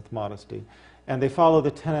humility, with modesty, and they follow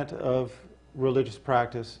the tenet of religious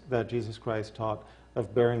practice that Jesus Christ taught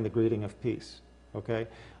of bearing the greeting of peace. Okay,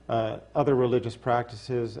 other religious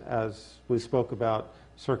practices, as we spoke about,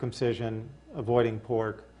 circumcision, avoiding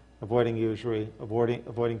pork, avoiding usury,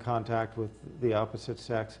 avoiding contact with the opposite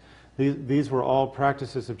sex. These were all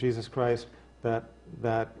practices of Jesus Christ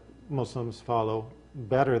that Muslims follow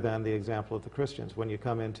better than the example of the Christians. When you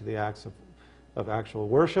come into the acts of actual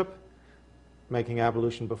worship, making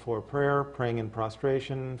ablution before prayer, praying in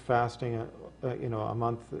prostration, fasting a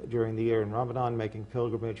month during the year in Ramadan, making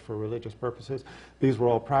pilgrimage for religious purposes. These were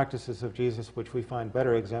all practices of Jesus which we find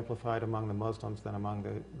better exemplified among the Muslims than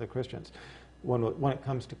among the Christians. When it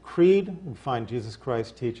comes to creed, we find Jesus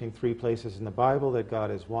Christ teaching 3 places in the Bible that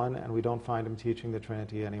God is one, and we don't find him teaching the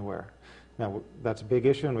Trinity anywhere. Now, that's a big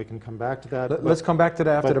issue, and we can come back to that. Let's come back to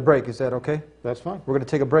that after the break. Is that okay? That's fine. We're going to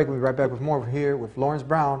take a break. We'll be right back with more over here with Lawrence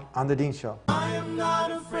Brown on The Dean Show. I am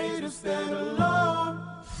not afraid to stand alone.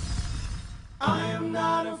 I am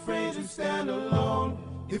not afraid to stand alone.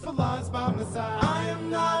 If Allah is by my side, I am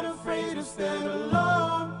not afraid to stand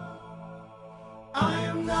alone. I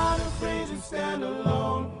am not afraid to stand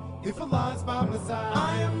alone. If Allah is by my side,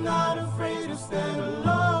 I am not afraid to stand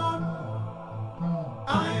alone.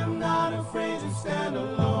 I am not afraid to stand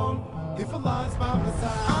alone. If Allah is by my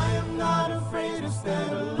side, I am not afraid to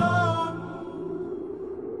stand alone.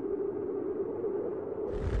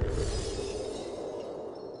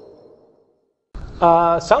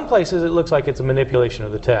 Some places it looks like it's a manipulation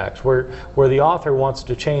of the text, where the author wants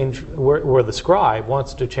to change, where the scribe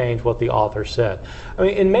wants to change what the author said. I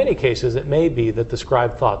mean, in many cases it may be that the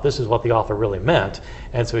scribe thought this is what the author really meant,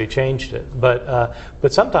 and so he changed it. But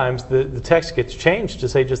sometimes the text gets changed to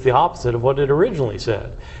say just the opposite of what it originally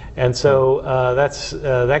said, and so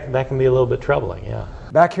that can be a little bit troubling. Yeah.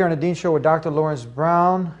 Back here on the Dean Show with Dr. Lawrence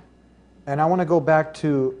Brown, and I want to go back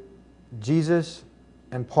to Jesus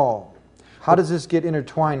and Paul. How does this get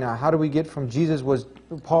intertwined now? How do we get from Jesus? Was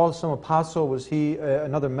Paul some apostle? Was he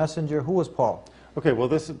another messenger? Who was Paul? Okay, well,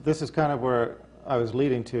 this is kind of where I was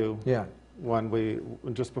leading to. Yeah.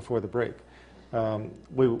 Just before the break,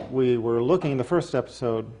 we were looking in the first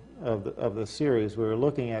episode of the series. We were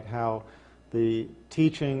looking at how the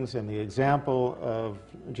teachings and the example of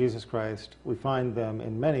Jesus Christ, we find them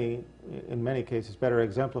in many cases better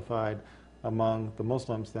exemplified among the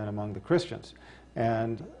Muslims than among the Christians.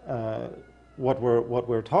 And what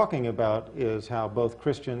we're talking about is how both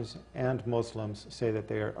Christians and Muslims say that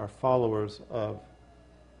they are followers of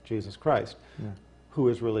Jesus Christ, who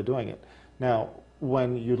is really doing it. Now,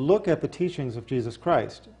 when you look at the teachings of Jesus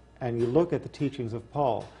Christ and you look at the teachings of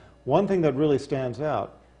Paul, one thing that really stands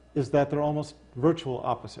out is that they're almost virtual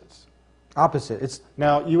opposites. Opposite.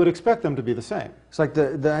 Now, you would expect them to be the same. It's like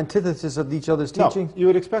the antithesis of each other's teachings? No, you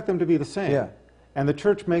would expect them to be the same. Yeah. And the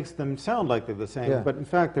church makes them sound like they're the same, but in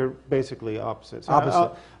fact they're basically opposites.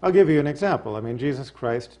 Opposite. I'll give you an example. I mean, Jesus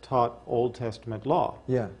Christ taught Old Testament law.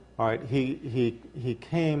 Yeah. All right. He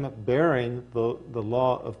came bearing the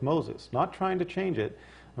law of Moses, not trying to change it.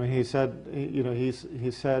 I mean, he said,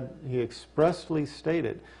 he expressly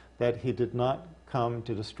stated that he did not come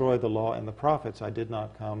to destroy the law and the prophets. I did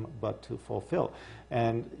not come but to fulfill.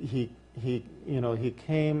 And he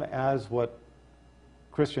came as what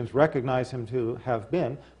Christians recognize him to have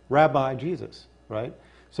been, Rabbi Jesus, right?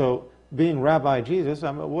 So being Rabbi Jesus,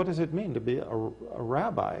 I mean, what does it mean to be a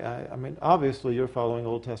rabbi? I mean, obviously you're following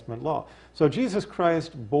Old Testament law. So Jesus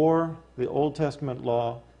Christ bore the Old Testament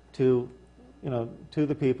law to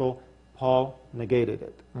the people. Paul negated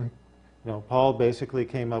it. Paul basically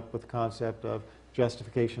came up with the concept of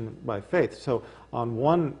justification by faith. So on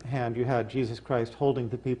one hand, you had Jesus Christ holding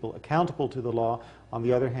the people accountable to the law. On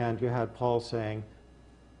the other hand, you had Paul saying,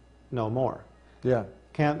 no more. Yeah.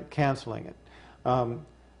 Canceling it.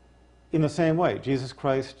 In the same way, Jesus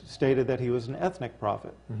Christ stated that he was an ethnic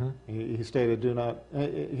prophet. He stated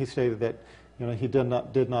that he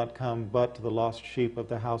did not come but to the lost sheep of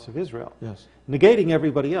the house of Israel. Yes. Negating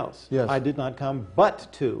everybody else. Yes. I did not come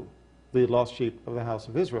but to the lost sheep of the house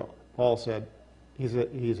of Israel. Paul said he's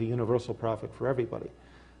a universal prophet for everybody.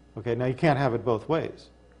 Okay, now you can't have it both ways.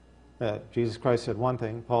 Jesus Christ said one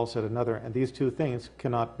thing, Paul said another, and these two things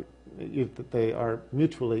cannot be, they are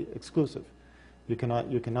mutually exclusive. You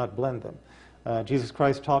cannot blend them. Jesus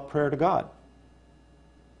Christ taught prayer to God.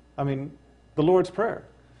 I mean, the Lord's Prayer.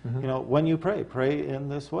 When you pray, pray in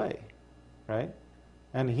this way, right?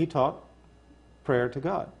 And he taught prayer to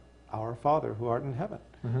God, our Father who art in heaven.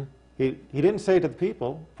 He didn't say to the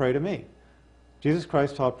people, pray to me. Jesus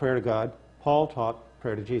Christ taught prayer to God. Paul taught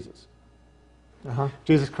prayer to Jesus.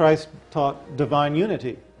 Jesus Christ taught divine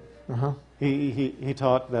unity. He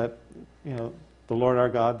taught that, the Lord our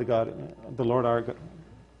God,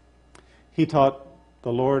 he taught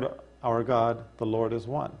the Lord our God, the Lord is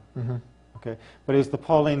one. Okay, but it's the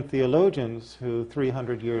Pauline theologians who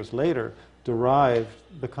 300 years later derived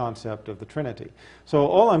the concept of the Trinity. So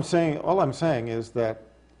all I'm saying is that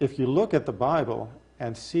if you look at the Bible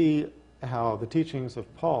and see how the teachings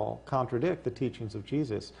of Paul contradict the teachings of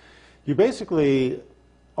Jesus, you basically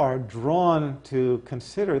are drawn to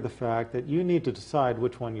consider the fact that you need to decide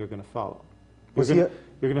which one you're going to follow. You're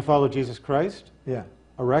going to follow Jesus Christ, yeah,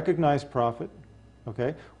 a recognized prophet,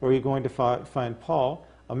 okay, or you're going to find Paul,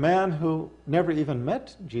 a man who never even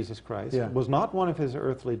met Jesus Christ, yeah, was not one of his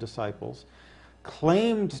earthly disciples,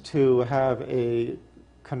 claimed to have a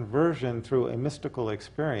conversion through a mystical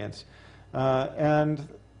experience, and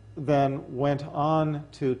then went on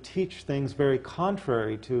to teach things very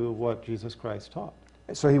contrary to what Jesus Christ taught.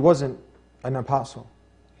 So he wasn't an apostle.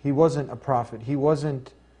 He wasn't a prophet. He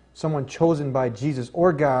wasn't someone chosen by Jesus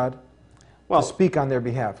or God to speak on their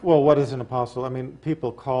behalf. Well, what is an apostle? I mean,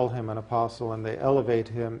 people call him an apostle and they elevate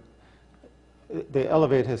his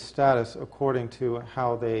status according to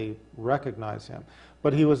how they recognize him.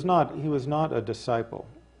 But he was not a disciple.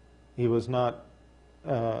 He was not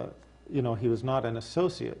he was not an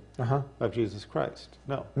associate of Jesus Christ.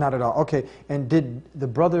 No. Not at all. Okay. And did the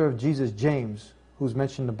brother of Jesus, James, who's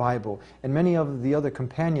mentioned in the Bible, and many of the other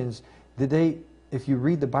companions, did they, if you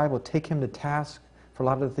read the Bible, take him to task for a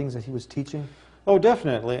lot of the things that he was teaching? Oh,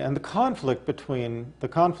 definitely. And the conflict between the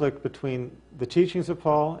teachings of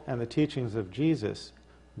Paul and the teachings of Jesus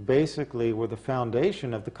basically were the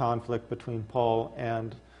foundation of the conflict between Paul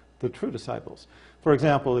and the true disciples. For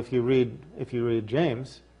example, if you read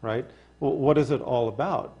James, right? Well, what is it all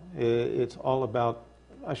about? It's all about,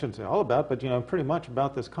 I shouldn't say all about, but pretty much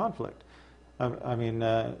about this conflict. I mean,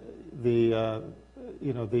 the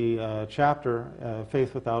chapter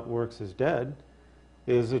 "Faith Without Works is Dead"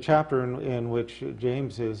 is a chapter in which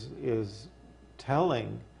James is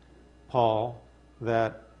telling Paul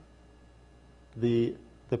that the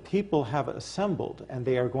people have assembled and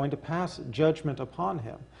they are going to pass judgment upon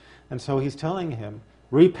him, and so he's telling him,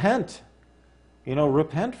 repent.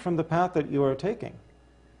 Repent from the path that you are taking.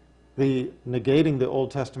 Negating the Old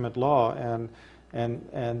Testament law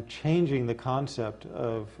and changing the concept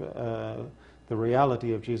of the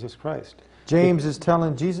reality of Jesus Christ. James is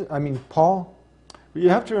telling Paul? You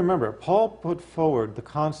have to remember, Paul put forward the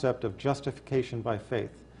concept of justification by faith.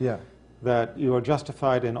 Yeah. That you are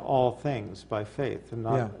justified in all things by faith and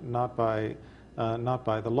not by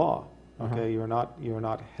the law. Okay, you're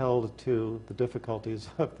not held to the difficulties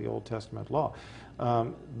of the Old Testament law.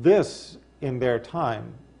 This, in their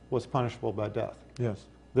time, was punishable by death. Yes.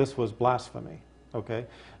 This was blasphemy. Okay,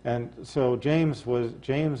 and so James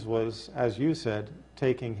was, as you said,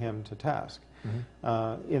 taking him to task.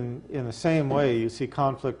 In the same way, you see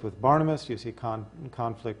conflict with Barnabas. You see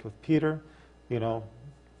conflict with Peter.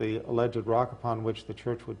 The alleged rock upon which the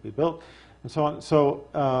church would be built, and so on.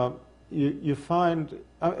 So you find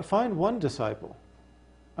one disciple.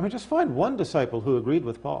 I mean, just find one disciple who agreed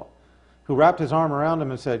with Paul, who wrapped his arm around him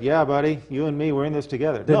and said, "Yeah, buddy, you and me, we're in this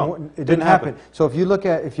together." No, it didn't happen. So if you look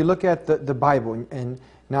at the Bible, and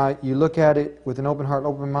now you look at it with an open heart,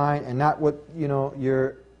 open mind, and not what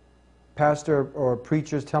your pastor or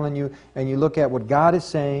preacher is telling you, and you look at what God is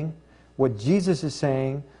saying, what Jesus is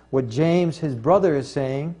saying, what James, his brother, is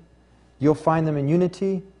saying, you'll find them in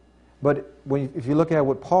unity. But if you look at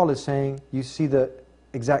what Paul is saying, you see the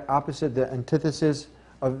exact opposite, the antithesis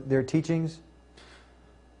of their teachings.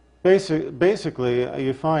 Basically,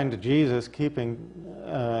 you find Jesus keeping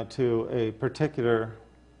to a particular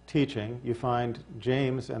teaching. You find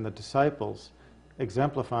James and the disciples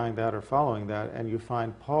exemplifying that or following that, and you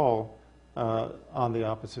find Paul on the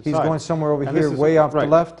opposite side. He's going somewhere over here, way off the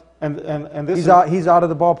left. And this he's out of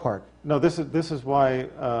the ballpark. No, this is why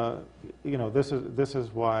this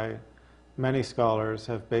is why many scholars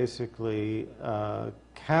have basically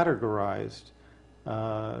categorized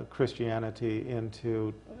Christianity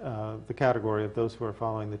into the category of those who are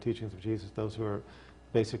following the teachings of Jesus, those who are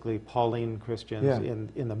basically Pauline Christians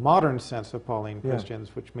in the modern sense of Pauline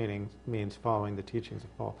Christians, which means following the teachings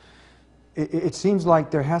of Paul. It seems like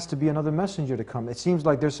there has to be another messenger to come. It seems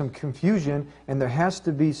like there's some confusion, and there has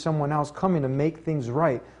to be someone else coming to make things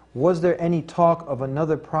right. Was there any talk of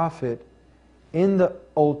another prophet in the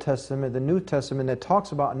Old Testament, the New Testament, that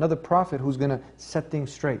talks about another prophet who's going to set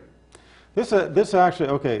things straight? This actually,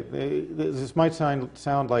 okay, this might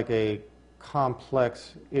sound like a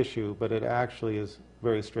complex issue, but it actually is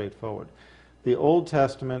very straightforward. The Old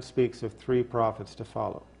Testament speaks of 3 prophets to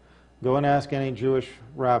follow. Go and ask any Jewish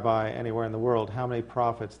rabbi anywhere in the world how many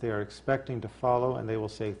prophets they are expecting to follow, and they will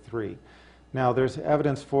say 3. Now, there's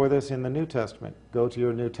evidence for this in the New Testament. Go to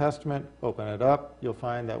your New Testament, open it up. You'll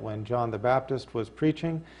find that when John the Baptist was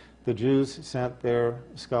preaching, the Jews sent their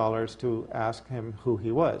scholars to ask him who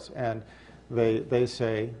he was. And they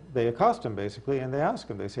accost him, basically, and they ask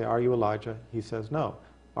him. They say, "Are you Elijah?" He says, "No."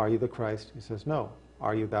 "Are you the Christ?" He says, "No."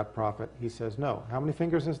 "Are you that prophet?" He says, "No." How many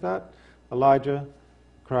fingers is that? Elijah,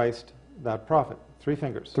 Christ, that prophet. 3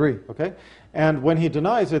 fingers. 3. Okay? And when he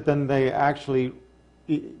denies it, then they actually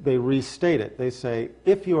restate it. They say,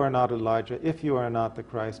 if you are not Elijah, if you are not the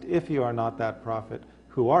Christ, if you are not that prophet,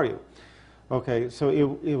 who are you? Okay, so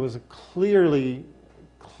it was clearly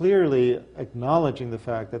acknowledging the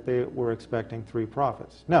fact that they were expecting 3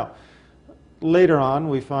 prophets. Now, later on,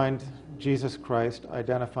 we find Jesus Christ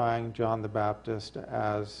identifying John the Baptist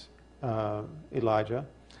as Elijah.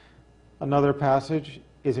 Another passage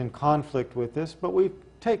is in conflict with this, but we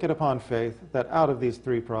take it upon faith that out of these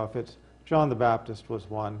 3 prophets, John the Baptist was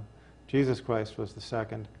one, Jesus Christ was the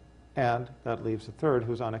second, and that leaves a third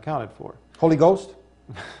who's unaccounted for. Holy Ghost?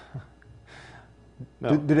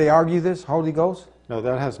 No. Do they argue this, Holy Ghost? No,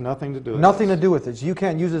 that has nothing to do with it. Nothing to do with it. So you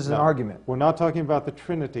can't use this as an argument. We're not talking about the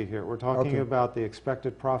Trinity here. We're talking about the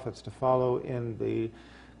expected prophets to follow in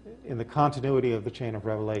the continuity of the chain of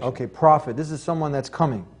revelation. Okay, prophet. This is someone that's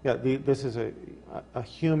coming. Yeah, this is a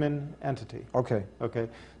human entity. Okay. Okay.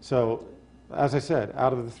 So, as I said,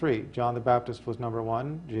 out of the 3, John the Baptist was number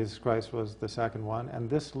 1, Jesus Christ was the second one, and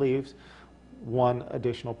this leaves 1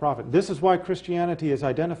 additional prophet. This is why Christianity is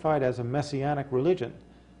identified as a messianic religion,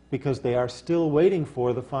 because they are still waiting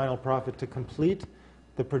for the final prophet to complete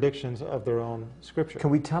the predictions of their own scripture. Can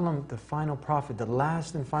we tell them the final prophet, the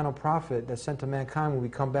last and final prophet that's sent to mankind when we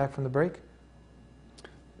come back from the break?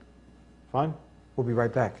 Fine. We'll be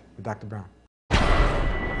right back with Dr. Brown.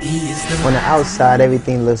 On the outside,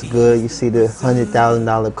 everything looks good. You see the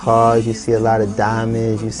 $100,000 cars, you see a lot of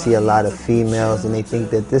diamonds, you see a lot of females, and they think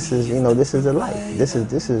that this is, this is a life. This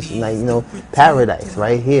is like, paradise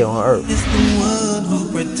right here on earth.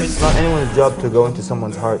 It's not anyone's job to go into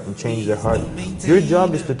someone's heart and change their heart. Your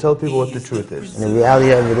job is to tell people what the truth is. And the reality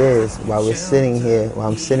of it is, while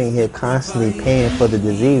I'm sitting here constantly paying for the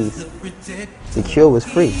disease, the cure was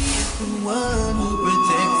free.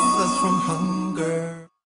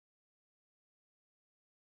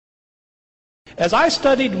 As I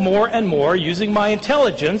studied more and more using my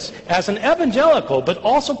intelligence as an evangelical, but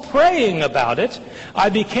also praying about it, I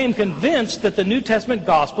became convinced that the New Testament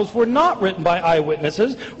Gospels were not written by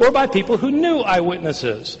eyewitnesses or by people who knew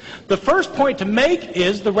eyewitnesses. The first point to make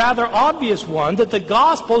is the rather obvious one that the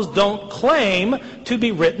Gospels don't claim to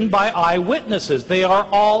be written by eyewitnesses. They are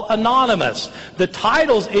all anonymous. The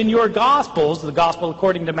titles in your Gospels, the Gospel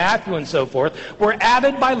according to Matthew and so forth, were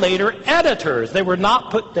added by later editors. They were not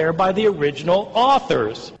put there by the original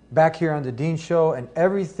authors. Back here on the Dean Show, and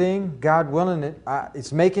everything, God willing,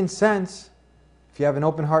 it's making sense. If you have an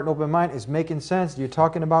open heart and open mind, it's making sense. You're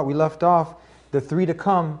talking about, we left off, the 3 to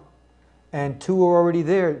come, and 2 are already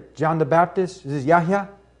there. John the Baptist, this is Yahya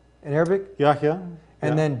in Arabic. Yahya.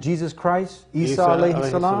 And then Jesus Christ, Isa alayhi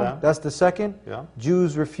salam, that's the second. Yeah.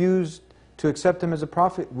 Jews refused to accept him as a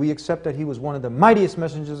prophet. We accept that he was one of the mightiest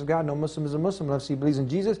messengers of God. No Muslim is a Muslim unless he believes in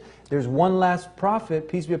Jesus. There's one last prophet,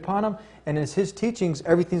 peace be upon him, and in his teachings,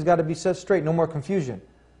 everything's got to be set straight, no more confusion.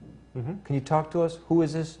 Can you talk to us? Who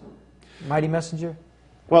is this mighty messenger?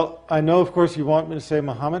 Well, I know, of course, you want me to say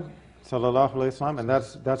Muhammad, sallallahu alaihi wasallam,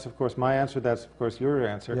 and that's of course my answer. That's of course your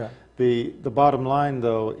answer. Yeah. The bottom line,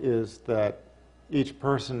 though, is that each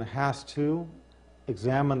person has to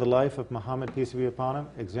examine the life of Muhammad, peace be upon him,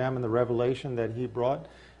 examine the revelation that he brought,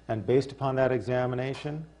 and based upon that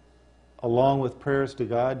examination, along with prayers to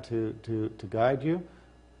God to guide you,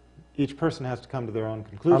 each person has to come to their own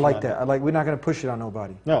conclusion. I like that. We're not going to push it on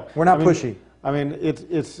nobody. No. We're not pushy. I mean, it's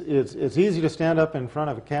easy to stand up in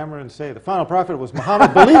front of a camera and say, the final prophet was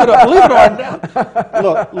Muhammad, believe it or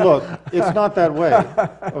not. Look, it's not that way,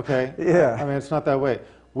 okay? Yeah. I mean, it's not that way.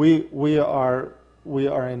 We are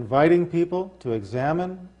inviting people to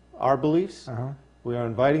examine our beliefs. We are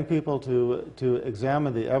inviting people to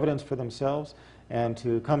examine the evidence for themselves and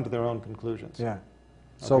to come to their own conclusions. Yeah.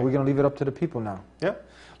 So Okay. we're going to leave it up to the people now. Yeah.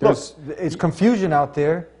 It's confusion out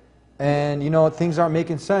there, and you know, things aren't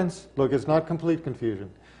making sense. Look, it's not complete confusion.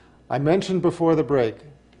 I mentioned before the break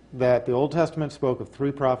that the Old Testament spoke of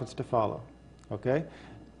 3 prophets to follow. Okay?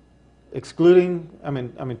 Excluding,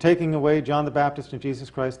 taking away John the Baptist and Jesus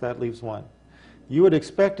Christ, that leaves 1. You would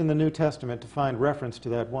expect in the New Testament to find reference to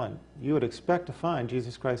that 1. You would expect to find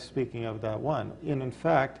Jesus Christ speaking of that 1. And in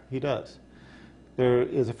fact, he does. There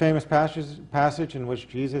is a famous passage in which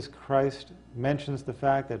Jesus Christ mentions the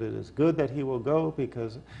fact that it is good that he will go,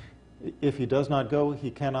 because if he does not go,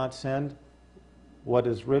 he cannot send what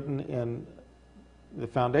is written in the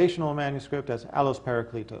foundational manuscript as allos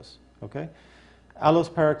parakletos. Okay? Allos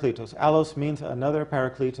parakletos. Allos means another,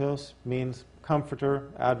 parakletos means comforter,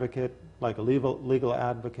 advocate, like a legal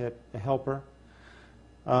advocate, a helper.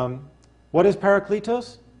 What is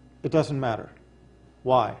parakletos? It doesn't matter.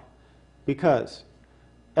 Why? Because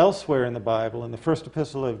elsewhere in the Bible, in the first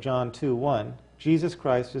epistle of John 2:1, Jesus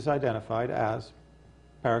Christ is identified as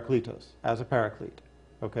parakletos, as a paraclete.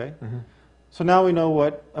 Okay? So now we know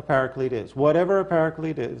what a paraclete is. Whatever a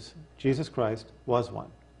paraclete is, Jesus Christ was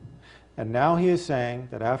one. And now he is saying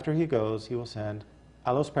that after he goes, he will send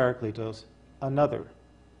allos parakletos, another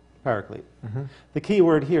paraclete. The key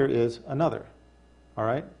word here is another. All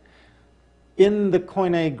right? In the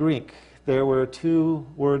Koine Greek, there were 2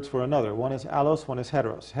 words for another. One is allos, one is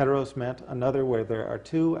heteros. Heteros meant another where there are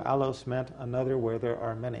 2. Allos meant another where there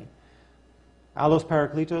are many. Allos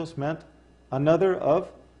parakletos meant another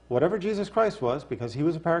of whatever Jesus Christ was, because he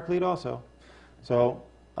was a paraclete also. So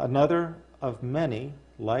another of many,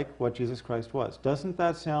 like what Jesus Christ was. Doesn't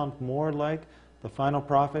that sound more like the final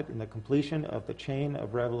prophet in the completion of the chain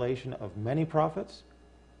of revelation of many prophets?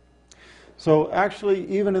 So actually,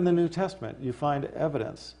 even in the New Testament, you find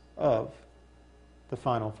evidence of the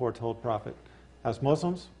final foretold prophet. As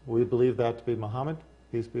Muslims, we believe that to be Muhammad,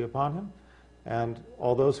 peace be upon him, and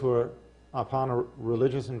all those who are upon a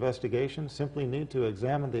religious investigation simply need to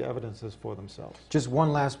examine the evidences for themselves. Just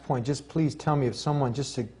one last point. Just please tell me if someone,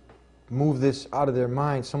 just to move this out of their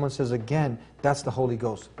mind, someone says again, that's the Holy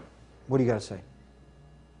Ghost. What do you got to say?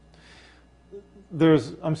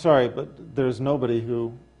 I'm sorry, but there's nobody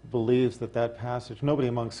who believes that that passage, nobody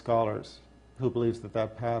among scholars who believes that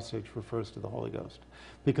that passage refers to the Holy Ghost.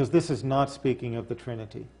 Because this is not speaking of the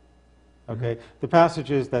Trinity. Okay? The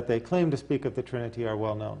passages that they claim to speak of the Trinity are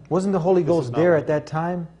well known. Wasn't the Holy Ghost there at that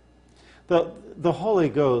time? The Holy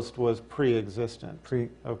Ghost was pre-existent.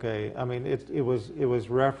 Okay? I mean, it was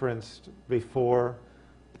referenced before,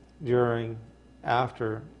 during,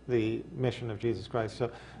 after the mission of Jesus Christ.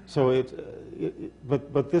 But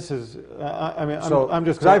this is, I'm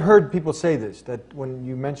just... Because I've heard people say this, that when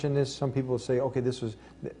you mention this, some people say, okay, this was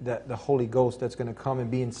the Holy Ghost that's going to come and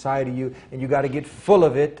be inside of you, and you got to get full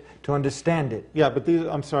of it to understand it. Yeah, but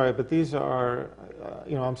I'm sorry, but these are,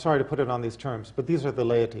 I'm sorry to put it on these terms, but these are the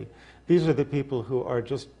laity. These are the people who are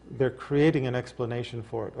they're creating an explanation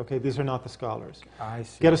for it. Okay, these are not the scholars. I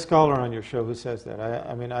see. Get a scholar on your show who says that.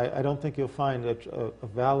 I don't think you'll find a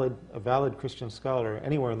valid Christian scholar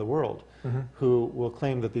anywhere in the world who will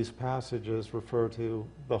claim that these passages refer to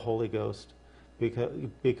the Holy Ghost,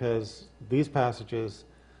 because these passages,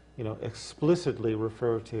 explicitly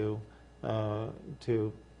refer to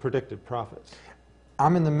predicted prophets.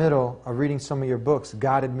 I'm in the middle of reading some of your books,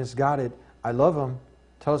 Guided, Misguided. I love them.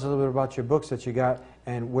 Tell us a little bit about your books that you got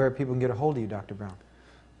and where people can get a hold of you, Dr. Brown.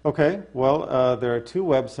 Okay, well, there are 2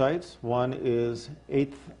 websites. One is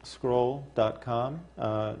eighthscroll.com.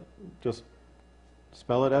 Just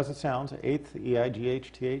spell it as it sounds, eighth,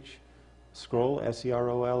 E-I-G-H-T-H, scroll,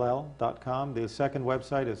 S-E-R-O-L-L.com. The second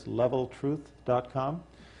website is leveltruth.com.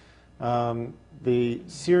 The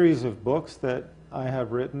series of books that I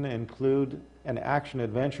have written include an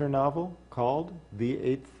action-adventure novel called The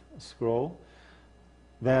Eighth Scroll.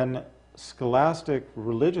 Then scholastic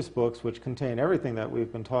religious books which contain everything that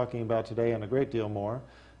we've been talking about today and a great deal more.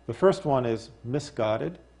 The first one is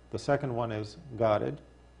Misguided. The second one is Guided.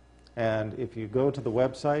 And if you go to the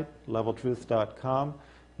website, leveltruth.com,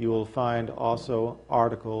 you will find also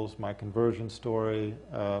articles, my conversion story,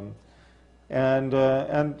 and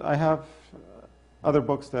I have other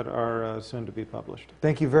books that are soon to be published.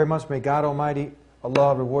 Thank you very much. May God Almighty,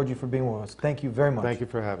 Allah, reward you for being with us. Thank you very much. Thank you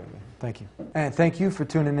for having me. Thank you. And thank you for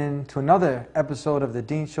tuning in to another episode of The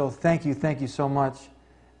Dean Show. Thank you so much.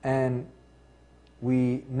 And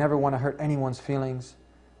we never want to hurt anyone's feelings.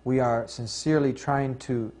 We are sincerely trying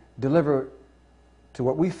to deliver to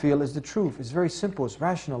what we feel is the truth. It's very simple. It's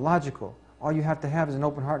rational, logical. All you have to have is an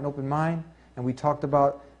open heart and open mind. And we talked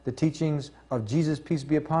about the teachings of Jesus, peace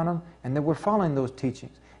be upon him, and that we're following those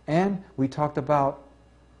teachings. And we talked about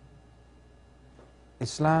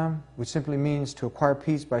Islam, which simply means to acquire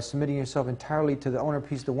peace by submitting yourself entirely to the owner of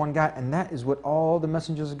peace, the one God. And that is what all the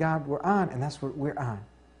messengers of God were on, and that's what we're on.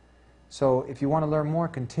 So if you want to learn more,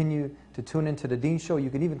 continue to tune into The Dean Show. You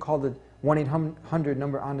can even call the 1-800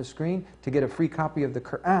 number on the screen to get a free copy of the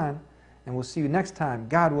Quran. And we'll see you next time,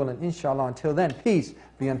 God willing, inshallah. Until then, peace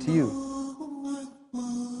be unto you.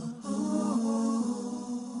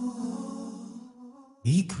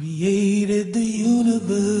 He created the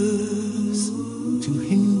universe. To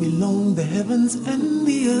him belong the heavens and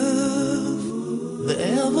the earth. The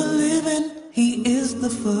ever-living, he is the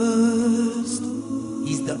first.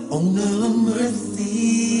 He's the owner of mercy.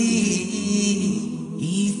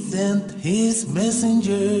 He sent his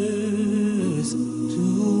messengers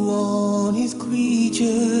to warn his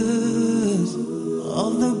creatures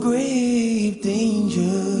of the grave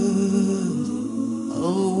dangers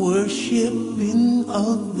of worshiping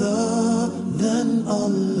other than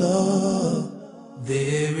Allah.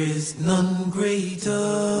 There is none greater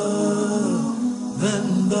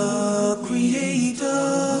than the Creator.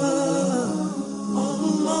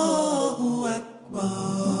 Allahu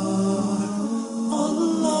Akbar,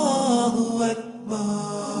 Allahu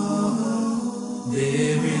Akbar.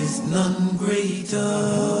 There is none greater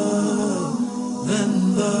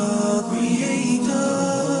than the